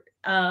there,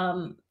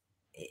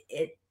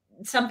 it,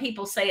 some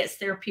people say it's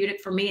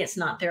therapeutic. For me, it's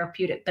not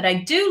therapeutic, but I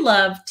do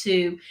love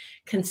to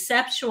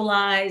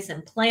conceptualize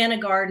and plan a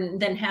garden,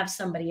 then have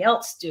somebody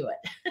else do it.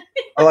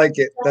 I like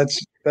it.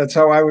 That's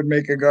how I would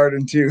make a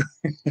garden too.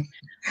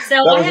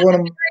 So That I was have one a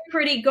of very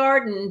pretty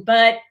garden,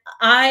 but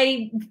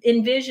I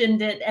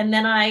envisioned it. And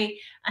then I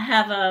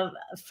have a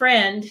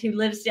friend who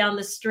lives down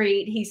the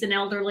street. He's an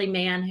elderly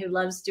man who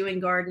loves doing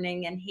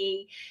gardening, and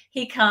he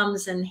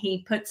comes and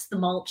he puts the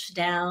mulch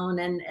down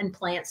and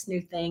plants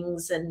new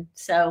things. And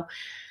so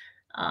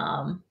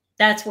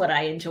that's what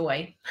I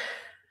enjoy.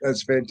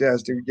 that's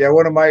fantastic. Yeah,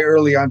 one of my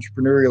early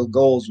entrepreneurial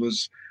goals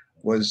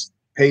was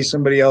pay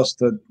somebody else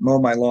to mow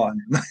my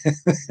lawn.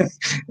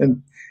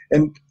 and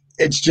and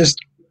it's just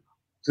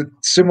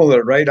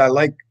similar, right? I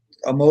like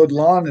a mowed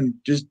lawn and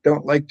just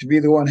don't like to be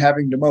the one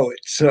having to mow it.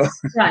 So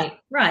Right,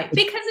 right.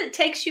 Because it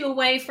takes you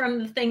away from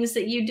the things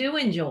that you do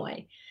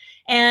enjoy.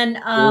 And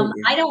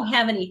absolutely. I don't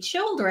have any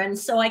children,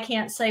 so I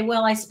can't say,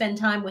 well, I spend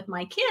time with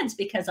my kids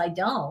because I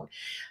don't.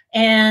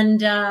 And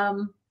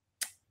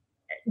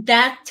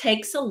that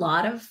takes a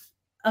lot of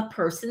a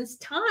person's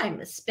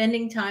time,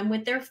 spending time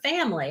with their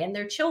family and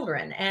their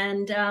children.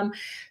 And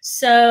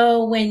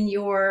so when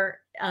you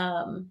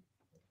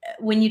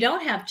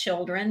don't have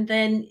children,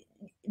 then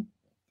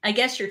I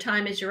guess your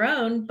time is your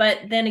own, but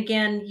then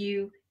again,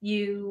 you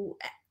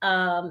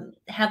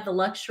have the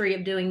luxury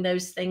of doing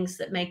those things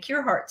that make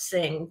your heart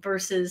sing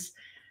versus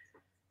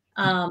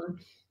um,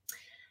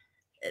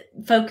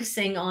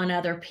 focusing on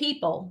other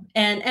people.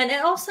 And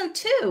also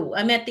too,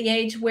 I'm at the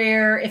age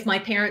where if my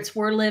parents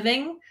were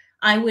living,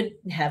 I would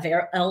have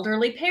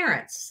elderly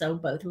parents. So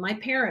both of my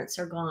parents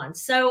are gone.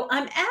 So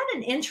I'm at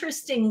an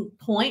interesting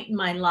point in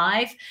my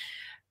life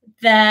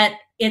that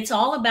it's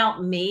all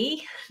about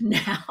me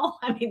now.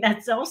 I mean,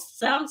 that sounds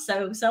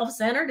so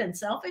self-centered and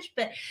selfish,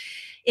 but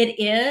it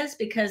is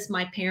because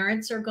my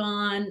parents are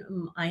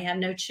gone. I have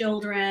no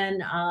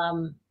children.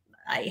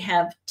 I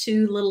have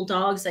two little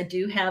dogs. I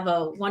do have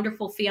a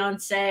wonderful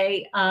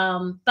fiance,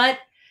 but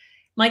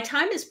my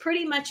time is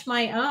pretty much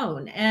my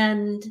own.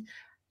 And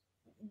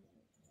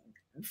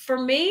for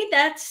me,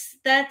 that's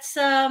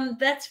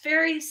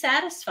very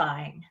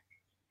satisfying.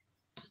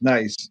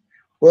 Nice.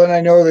 Well, and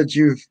I know that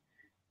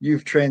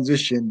you've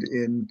transitioned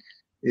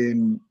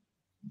in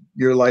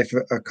your life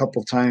a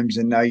couple times,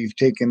 and now you've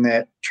taken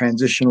that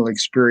transitional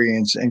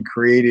experience and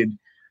created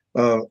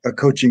a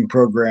coaching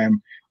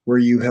program where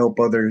you help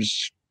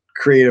others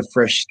create a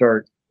fresh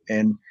start.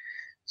 And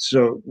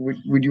so,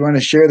 would you want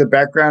to share the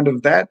background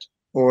of that,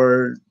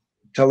 or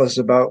tell us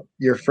about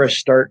your fresh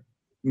start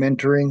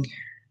mentoring?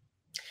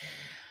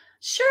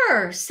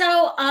 Sure.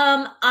 So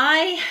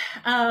I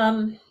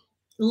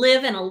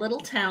live in a little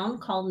town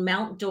called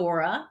Mount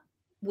Dora,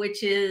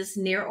 which is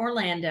near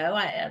Orlando.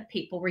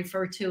 People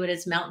refer to it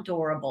as Mount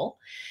Dorable.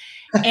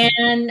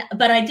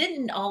 But I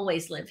didn't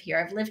always live here.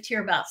 I've lived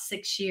here about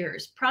 6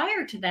 years.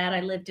 Prior to that, I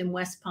lived in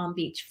West Palm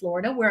Beach,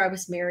 Florida, where I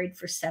was married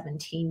for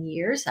 17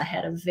 years. I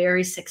had a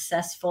very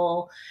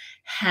successful,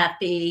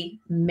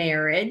 happy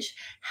marriage.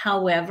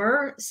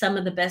 However, some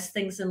of the best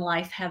things in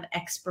life have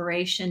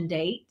expiration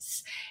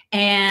dates,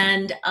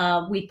 and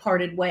we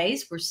parted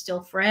ways. We're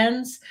still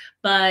friends,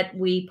 but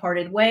we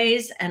parted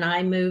ways, and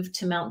I moved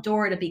to Mount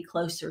Dora to be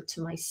closer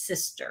to my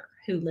sister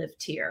who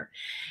lived here.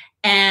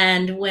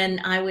 And when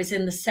I was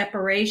in the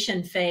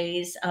separation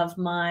phase of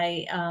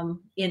my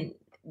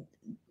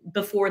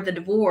before the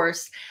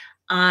divorce,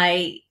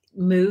 I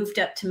moved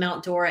up to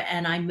Mount Dora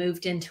and I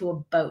moved into a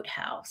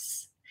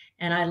boathouse,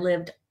 and I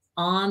lived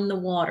on the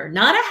water,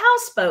 not a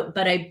houseboat,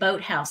 but a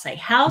boathouse, a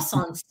house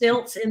on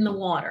stilts in the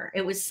water.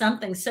 It was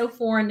something so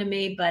foreign to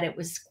me, but it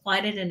was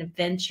quite an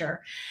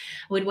adventure.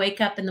 I would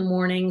wake up in the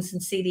mornings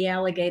and see the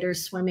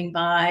alligators swimming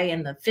by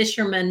and the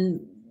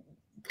fishermen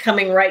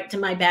coming right to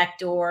my back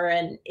door.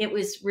 And it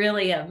was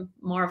really a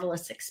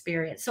marvelous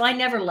experience. So I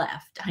never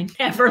left. I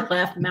never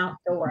left Mount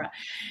Dora.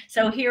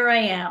 So here I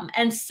am.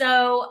 And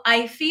so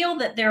I feel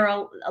that there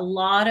are a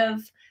lot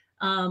of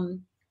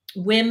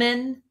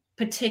women,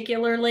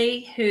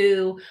 particularly,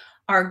 who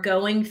are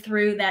going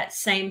through that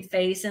same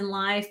phase in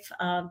life.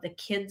 The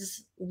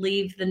kids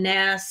leave the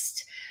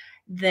nest.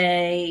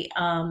 They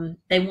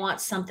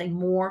want something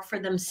more for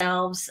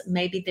themselves.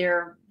 Maybe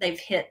they've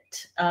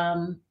hit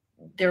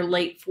their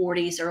late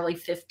 40s, early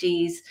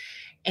 50s,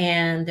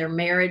 and their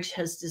marriage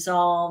has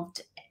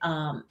dissolved.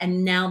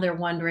 And now they're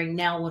wondering,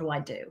 now what do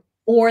I do?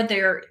 Or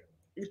they're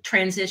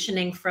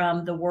transitioning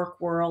from the work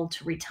world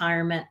to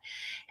retirement,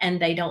 and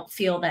they don't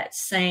feel that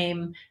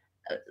same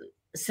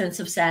sense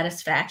of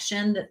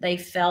satisfaction that they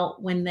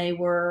felt when they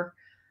were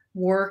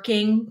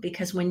working,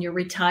 because when you're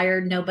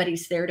retired,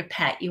 nobody's there to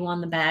pat you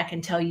on the back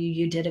and tell you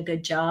you did a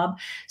good job.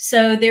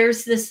 So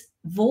there's this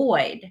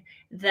void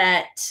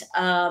that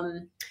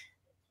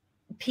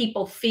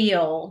people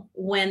feel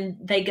when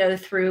they go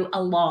through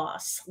a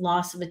loss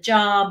of a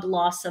job,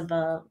 loss of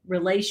a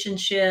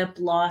relationship,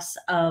 loss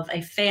of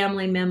a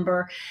family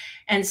member.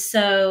 And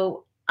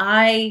so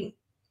I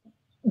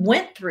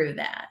went through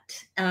that.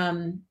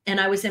 And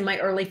I was in my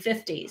early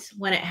 50s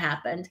when it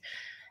happened.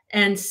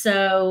 And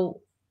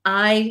so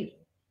I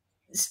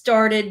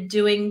started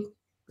doing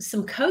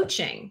some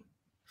coaching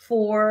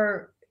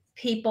for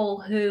people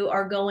who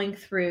are going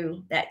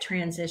through that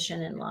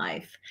transition in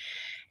life.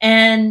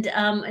 And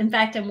in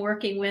fact, I'm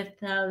working with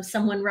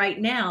someone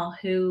right now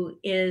who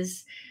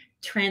is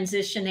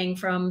transitioning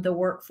from the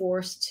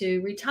workforce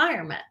to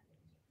retirement.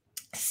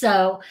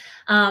 So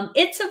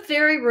it's a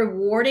very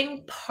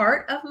rewarding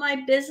part of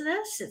my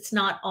business. It's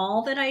not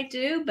all that I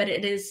do, but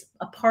it is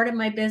a part of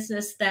my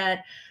business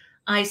that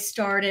I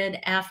started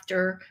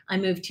after I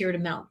moved here to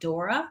Mount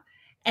Dora.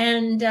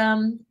 And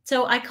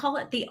so I call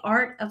it the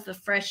art of the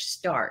fresh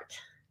start.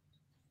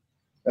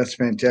 That's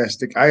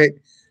fantastic.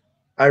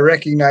 I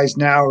recognize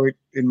now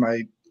in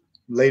my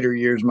later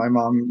years, my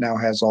mom now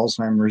has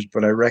Alzheimer's,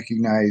 but I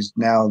recognize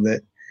now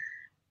that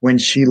when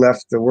she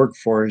left the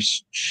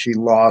workforce, she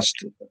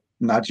lost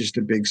not just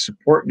a big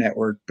support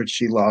network, but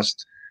she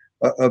lost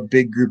a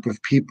big group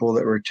of people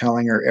that were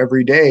telling her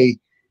every day,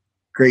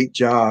 great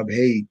job.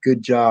 Hey,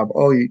 good job.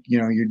 Oh,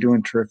 you're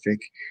doing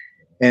terrific.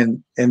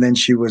 And then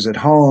she was at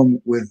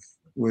home with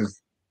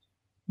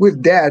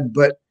dad,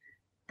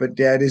 but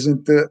dad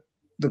isn't the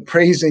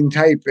praising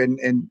type,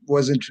 and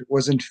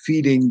wasn't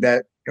feeding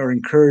that or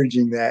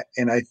encouraging that.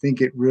 And I think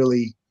it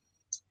really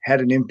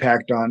had an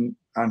impact on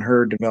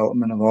her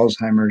development of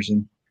Alzheimer's,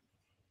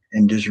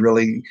 and just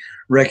really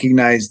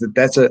recognize that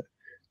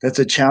that's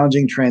a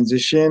challenging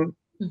transition.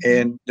 Mm-hmm.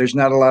 And there's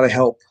not a lot of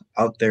help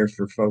out there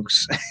for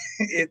folks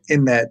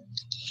in that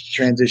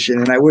transition.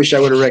 And I wish I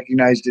would have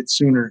recognized it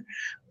sooner.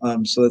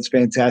 So it's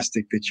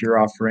fantastic that you're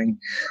offering,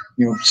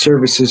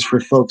 services for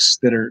folks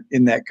that are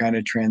in that kind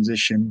of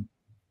transition.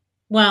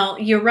 Well,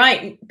 you're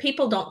right.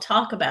 People don't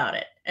talk about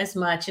it as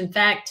much. In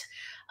fact,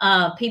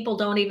 people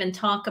don't even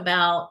talk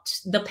about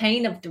the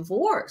pain of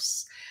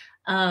divorce.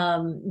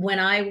 When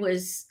I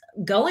was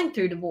going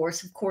through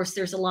divorce, of course,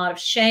 there's a lot of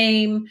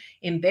shame,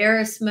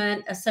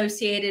 embarrassment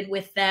associated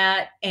with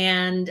that.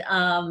 And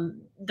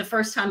the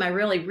first time I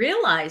really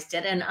realized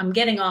it, and I'm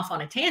getting off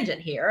on a tangent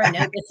here, I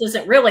know this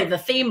isn't really the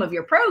theme of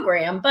your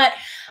program, but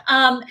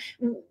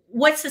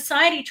what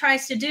society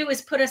tries to do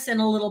is put us in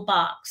a little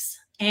box.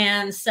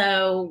 And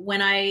so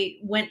when I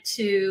went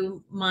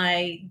to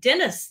my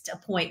dentist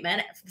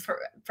appointment for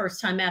first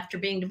time after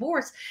being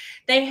divorced,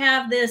 they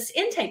have this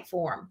intake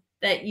form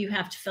that you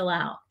have to fill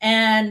out.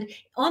 And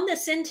on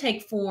this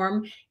intake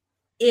form,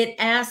 it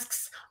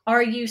asks,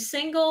 are you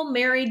single,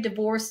 married,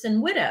 divorced,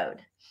 and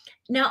widowed?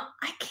 Now,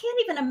 I can't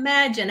even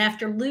imagine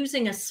after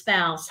losing a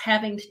spouse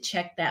having to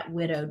check that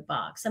widowed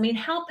box. I mean,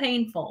 how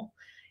painful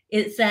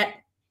is that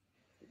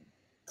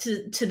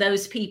to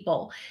those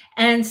people?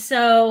 And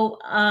so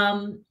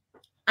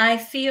I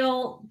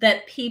feel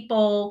that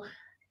people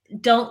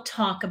don't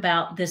talk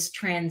about this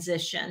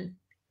transition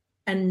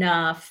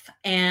enough,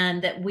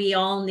 and that we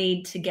all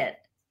need to get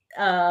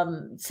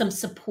some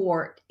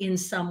support in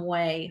some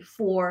way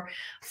for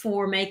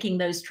making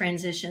those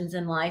transitions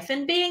in life.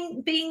 And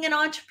being an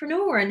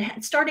entrepreneur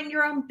and starting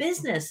your own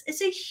business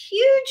is a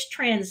huge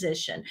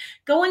transition.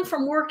 Going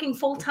from working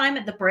full time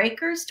at the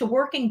breakers to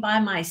working by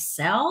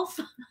myself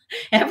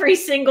every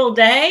single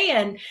day,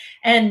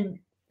 and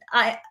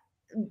I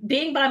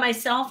being by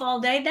myself all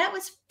day, that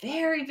was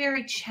very,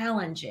 very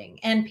challenging.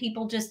 And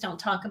people just don't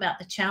talk about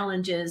the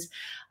challenges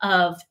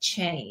of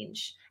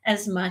change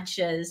as much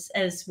as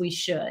we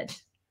should.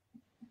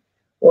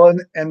 Well,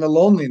 and the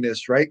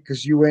loneliness, right?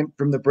 Because you went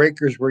from the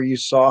breakers where you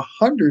saw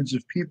hundreds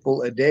of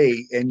people a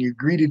day, and you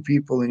greeted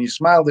people, and you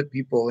smiled at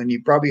people, and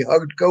you probably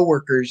hugged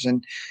coworkers,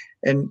 and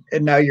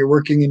now you're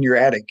working in your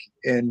attic,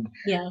 and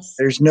Yes.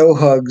 there's no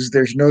hugs,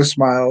 there's no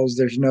smiles,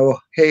 there's no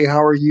 "Hey,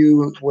 how are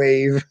you?"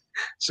 wave.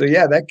 So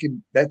yeah,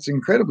 that's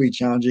incredibly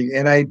challenging.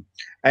 And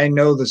I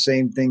know the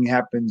same thing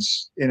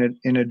happens in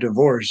a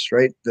divorce,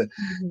 right? The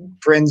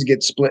friends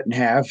get split in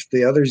half,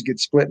 the others get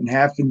split in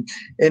half,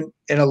 and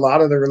a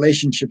lot of the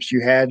relationships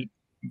you had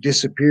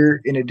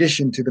disappear, in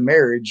addition to the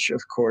marriage,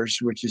 of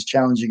course, which is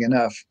challenging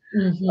enough.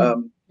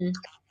 And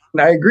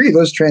I agree,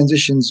 those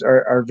transitions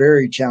are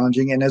very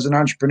challenging. And as an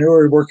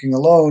entrepreneur working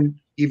alone,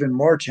 even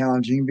more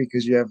challenging,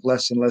 because you have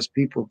less and less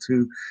people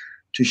to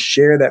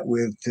share that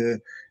with,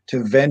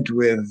 to vent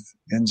with.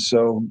 And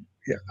so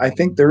yeah, I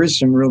think there is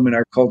some room in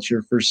our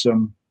culture for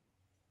some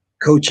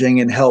coaching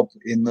and help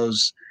in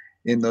those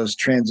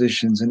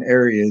transitions and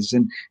areas.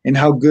 And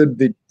how good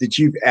that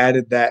you've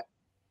added that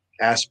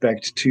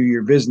aspect to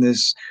your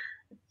business,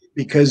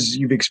 because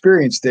you've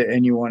experienced it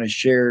and you want to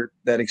share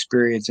that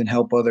experience and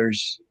help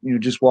others,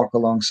 just walk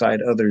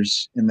alongside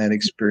others in that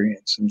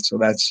experience. And so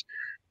that's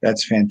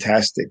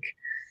fantastic.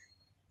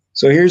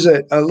 So here's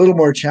a little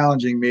more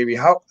challenging, maybe.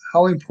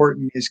 How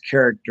important is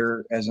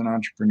character as an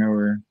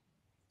entrepreneur?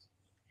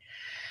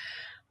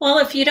 Well,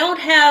 if you don't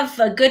have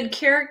a good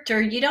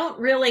character, you don't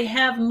really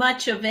have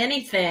much of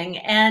anything.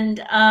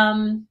 And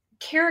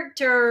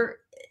character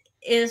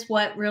is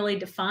what really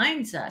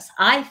defines us,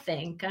 I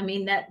think. I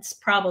mean, that's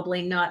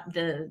probably not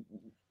the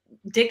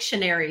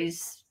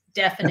dictionary's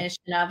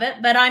definition of it,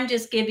 but I'm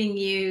just giving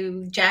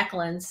you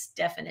Jacqueline's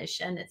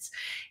definition.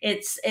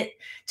 It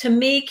to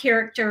me,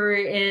 character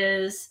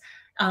is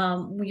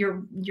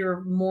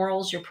your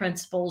morals, your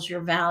principles,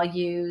 your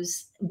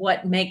values,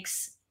 what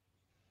makes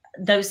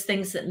those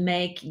things that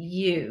make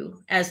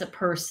you as a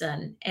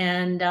person.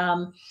 And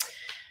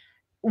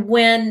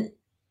when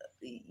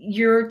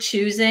you're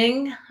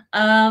choosing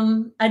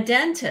a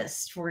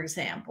dentist, for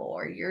example,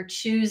 or you're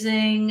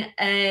choosing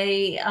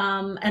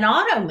an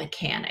auto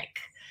mechanic,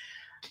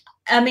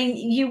 I mean,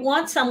 you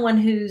want someone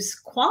who's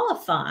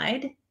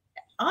qualified,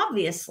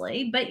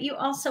 obviously, but you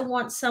also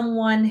want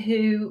someone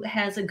who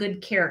has a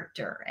good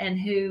character and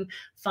who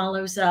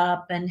follows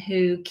up and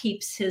who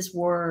keeps his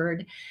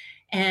word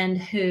and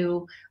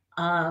who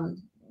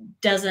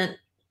doesn't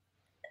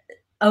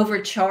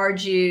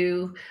overcharge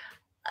you.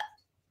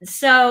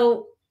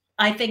 So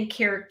I think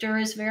character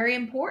is very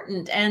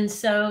important. And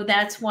so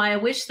that's why I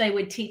wish they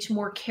would teach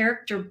more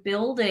character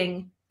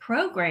building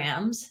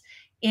programs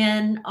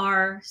in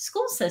our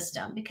school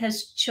system,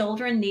 because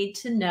children need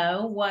to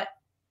know what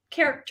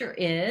character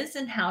is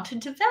and how to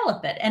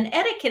develop it. And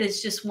etiquette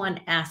is just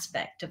one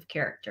aspect of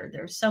character.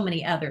 There's so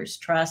many others,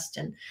 trust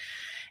and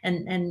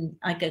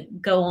I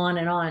could go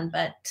on,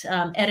 but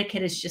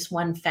etiquette is just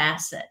one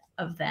facet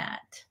of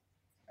that.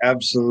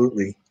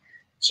 Absolutely.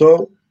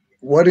 So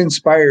what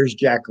inspires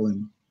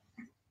Jacqueline?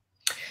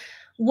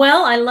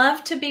 Well, I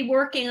love to be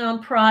working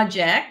on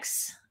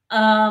projects,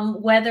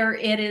 whether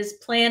it is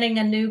planting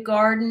a new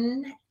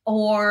garden,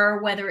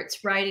 or whether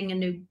it's writing a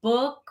new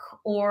book,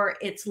 or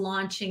it's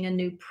launching a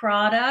new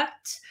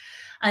product.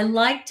 I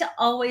like to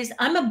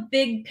I'm a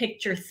big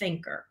picture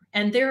thinker,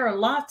 and there are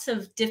lots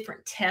of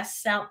different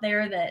tests out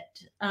there that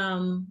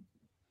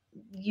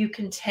you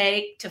can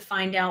take to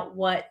find out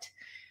what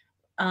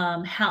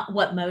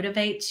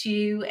motivates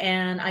you.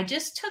 And I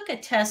just took a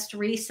test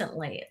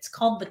recently. It's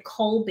called the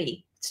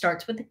Colby. It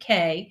starts with a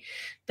K,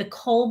 the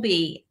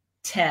Colby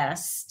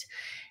test.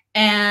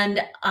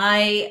 And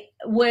I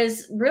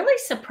was really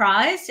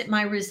surprised at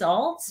my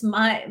results.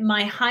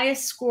 My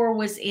highest score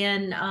was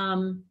in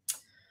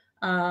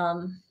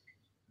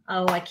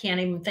I can't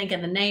even think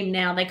of the name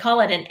now. They call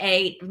it an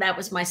 8. That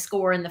was my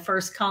score in the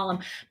first column.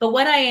 But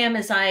what I am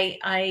is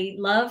I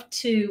love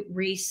to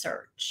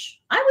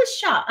research. I was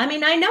shocked. I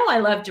mean, I know I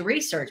love to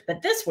research,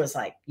 but this was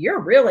like, you're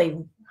really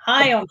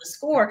high on the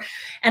score.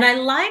 And I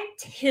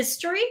liked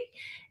history.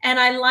 And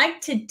I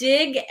like to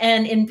dig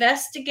and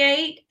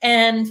investigate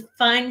and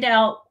find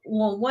out,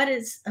 well,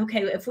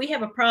 okay, if we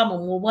have a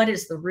problem, well, what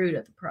is the root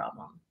of the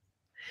problem?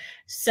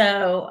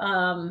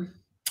 So,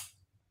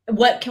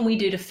 what can we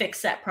do to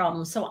fix that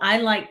problem? So I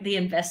like the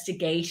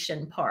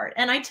investigation part.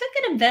 And I took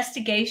an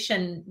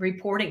investigation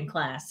reporting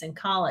class in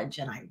college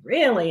and I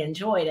really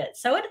enjoyed it.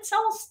 So it's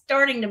all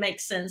starting to make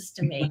sense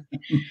to me.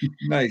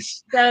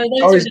 Nice. So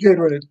those Always are good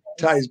when it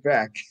ties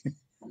back.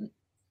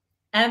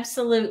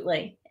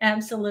 absolutely,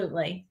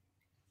 absolutely.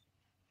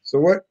 So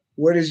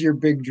what is your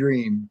big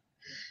dream?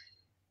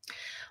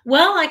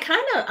 Well,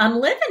 I'm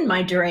living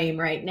my dream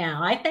right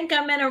now. I think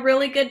I'm in a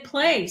really good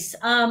place.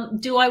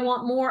 Do I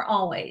want more?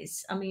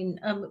 Always. I mean,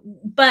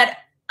 but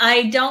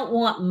I don't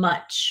want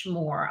much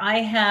more. I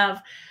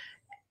have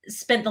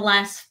spent the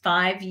last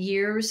 5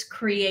 years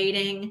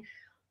creating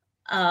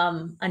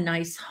a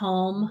nice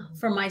home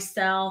for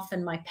myself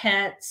and my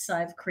pets.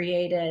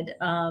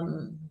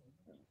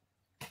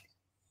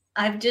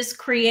 I've just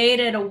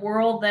created a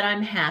world that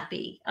I'm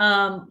happy.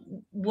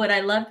 Would I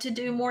love to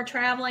do more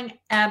traveling?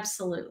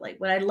 Absolutely.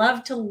 Would I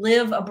love to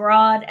live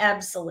abroad?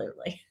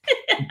 Absolutely.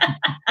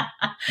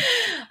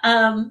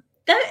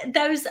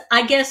 Those,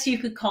 I guess you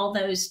could call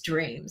those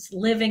dreams.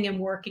 Living and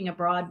working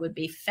abroad would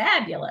be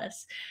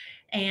fabulous.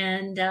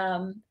 And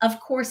of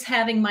course,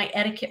 having my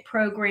etiquette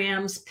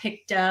programs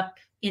picked up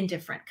in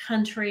different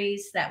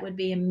countries, that would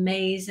be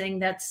amazing.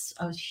 That's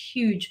a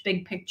huge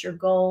big picture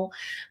goal.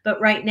 But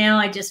right now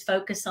I just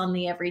focus on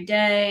the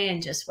everyday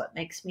and just what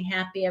makes me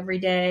happy every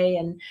day,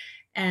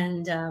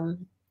 and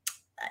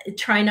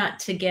try not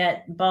to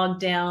get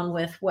bogged down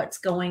with what's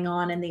going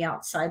on in the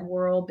outside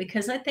world,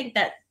 because I think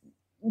that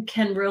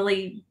can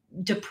really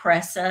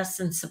depress us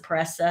and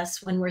suppress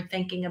us when we're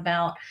thinking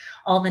about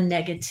all the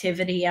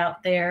negativity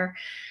out there.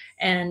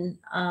 And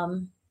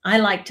I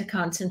like to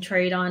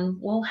concentrate on,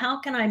 well, how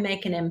can I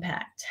make an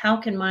impact? How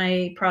can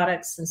my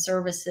products and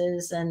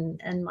services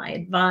and my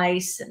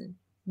advice and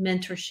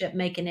mentorship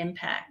make an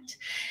impact?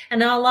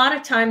 And a lot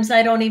of times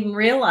I don't even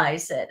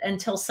realize it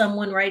until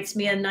someone writes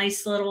me a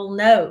nice little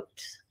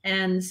note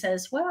and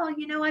says, well,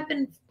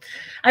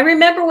 I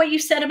remember what you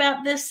said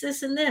about this,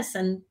 this, and this.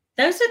 And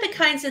those are the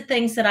kinds of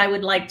things that I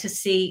would like to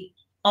see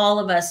all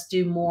of us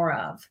do more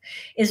of,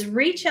 is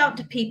reach out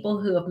to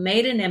people who have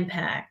made an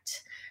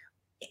impact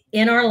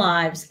in our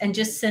lives and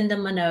just send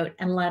them a note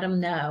and let them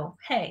know,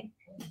 hey,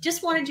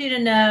 just wanted you to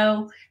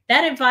know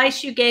that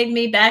advice you gave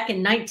me back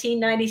in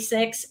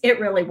 1996, it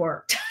really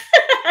worked.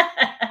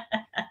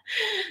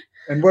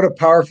 And what a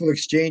powerful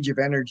exchange of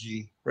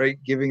energy, right?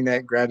 Giving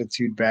that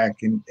gratitude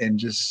back and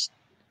just,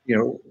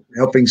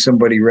 helping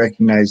somebody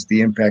recognize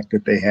the impact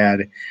that they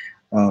had.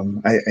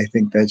 I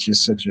think that's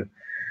just such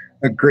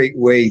a great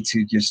way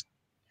to just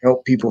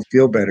help people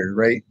feel better,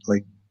 right?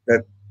 Like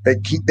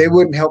they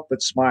wouldn't help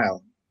but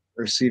smile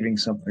receiving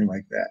something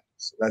like that.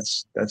 So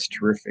that's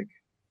terrific.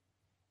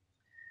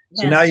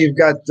 So Yes. now you've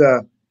got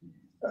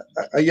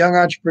a young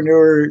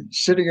entrepreneur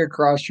sitting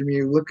across from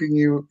you, looking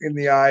you in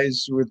the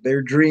eyes with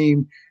their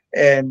dream,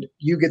 and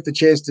you get the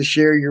chance to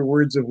share your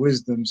words of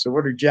wisdom. So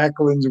what are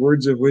Jacqueline's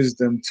words of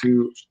wisdom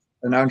to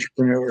an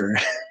entrepreneur?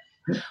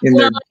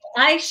 Well,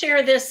 I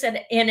share this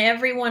in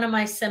every one of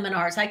my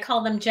seminars. I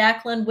call them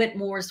Jacqueline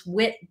Whitmore's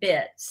Wit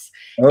Bits.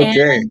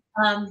 Okay.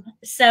 And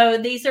so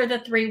these are the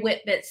 3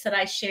 wit bits that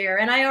I share.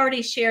 And I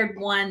already shared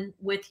one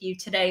with you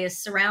today, is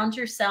surround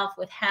yourself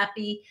with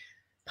happy,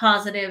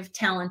 positive,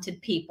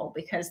 talented people,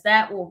 because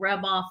that will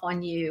rub off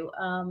on you.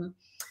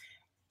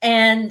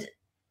 And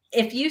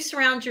if you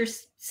surround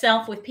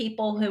yourself with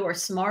people who are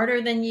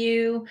smarter than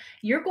you,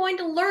 you're going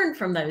to learn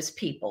from those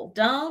people.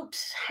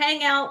 Don't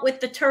hang out with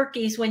the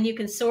turkeys when you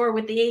can soar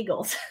with the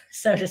eagles,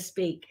 so to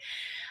speak.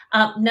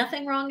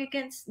 Nothing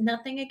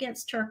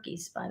against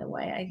turkeys, by the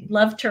way. I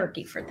love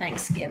turkey for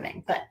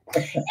Thanksgiving. But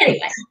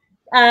anyway,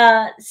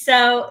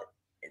 so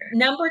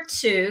number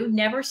 2,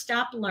 never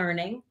stop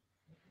learning.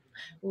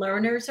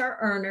 Learners are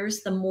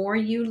earners. The more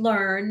you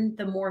learn,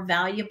 the more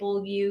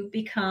valuable you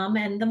become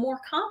and the more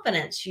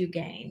confidence you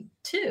gain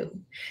too.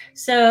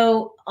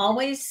 So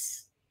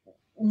always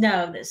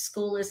know that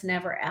school is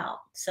never out.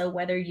 So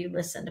whether you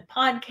listen to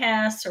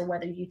podcasts or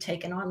whether you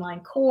take an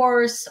online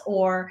course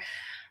or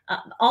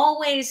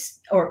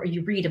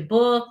you read a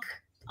book,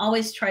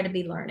 always try to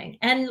be learning.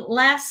 And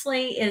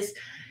lastly is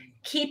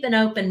keep an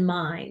open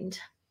mind.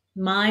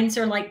 Minds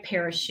are like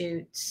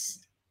parachutes.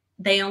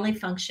 They only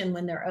function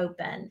when they're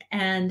open.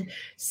 And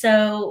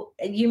so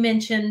you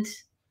mentioned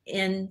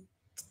in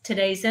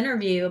today's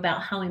interview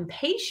about how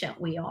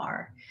impatient we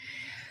are.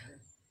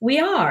 We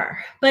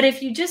are. But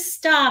if you just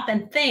stop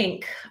and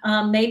think,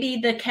 maybe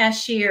the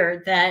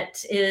cashier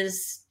that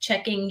is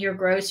checking your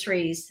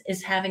groceries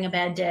is having a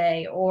bad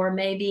day, or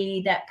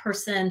maybe that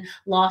person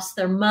lost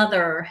their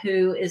mother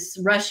who is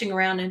rushing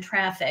around in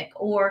traffic,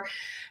 or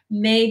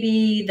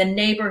maybe the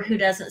neighbor who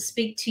doesn't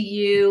speak to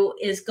you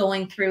is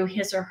going through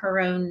his or her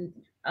own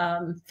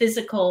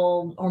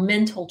physical or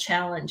mental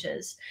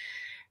challenges.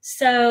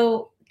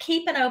 So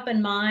keep an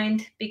open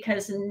mind,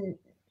 because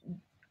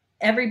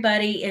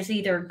everybody is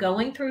either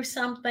going through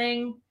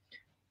something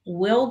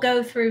will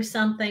go through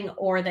something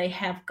or they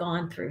have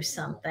gone through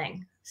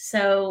something.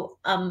 So,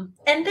 and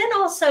then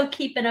also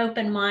keep an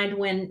open mind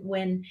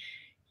when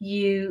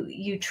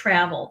you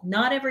travel.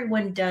 Not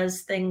everyone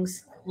does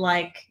things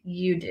like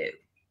you do.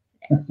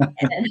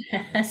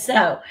 And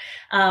so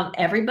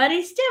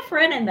everybody's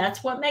different, and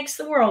that's what makes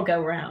the world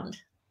go round.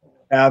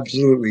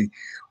 Absolutely.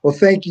 Well,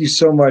 thank you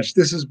so much.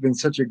 This has been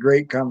such a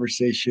great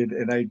conversation,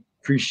 and I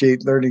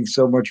appreciate learning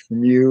so much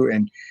from you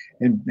and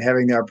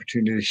having the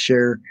opportunity to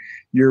share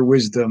your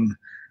wisdom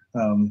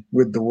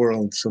with the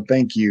world. So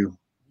thank you.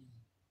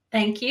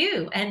 Thank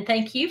you. And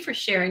thank you for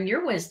sharing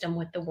your wisdom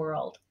with the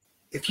world.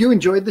 If you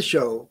enjoyed the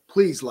show,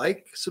 please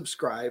like,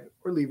 subscribe,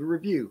 or leave a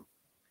review.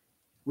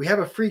 We have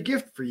a free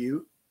gift for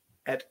you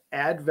at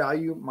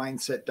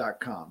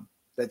addvaluemindset.com.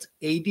 That's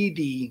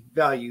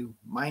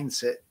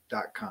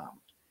addvaluemindset.com.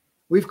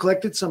 We've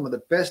collected some of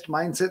the best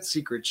mindset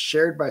secrets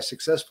shared by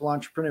successful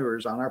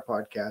entrepreneurs on our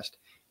podcast,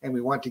 and we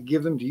want to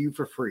give them to you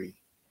for free.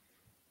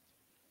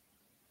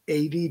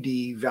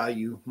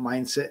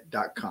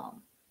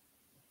 addvaluemindset.com.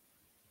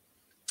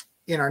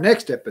 In our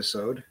next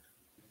episode,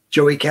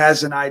 Joey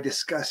Kaz and I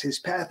discuss his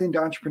path into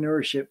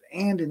entrepreneurship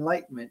and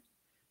enlightenment.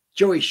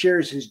 Joey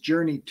shares his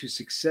journey to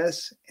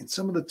success and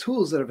some of the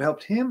tools that have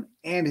helped him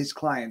and his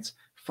clients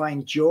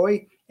find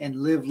joy and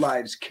live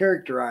lives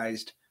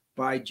characterized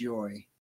by joy.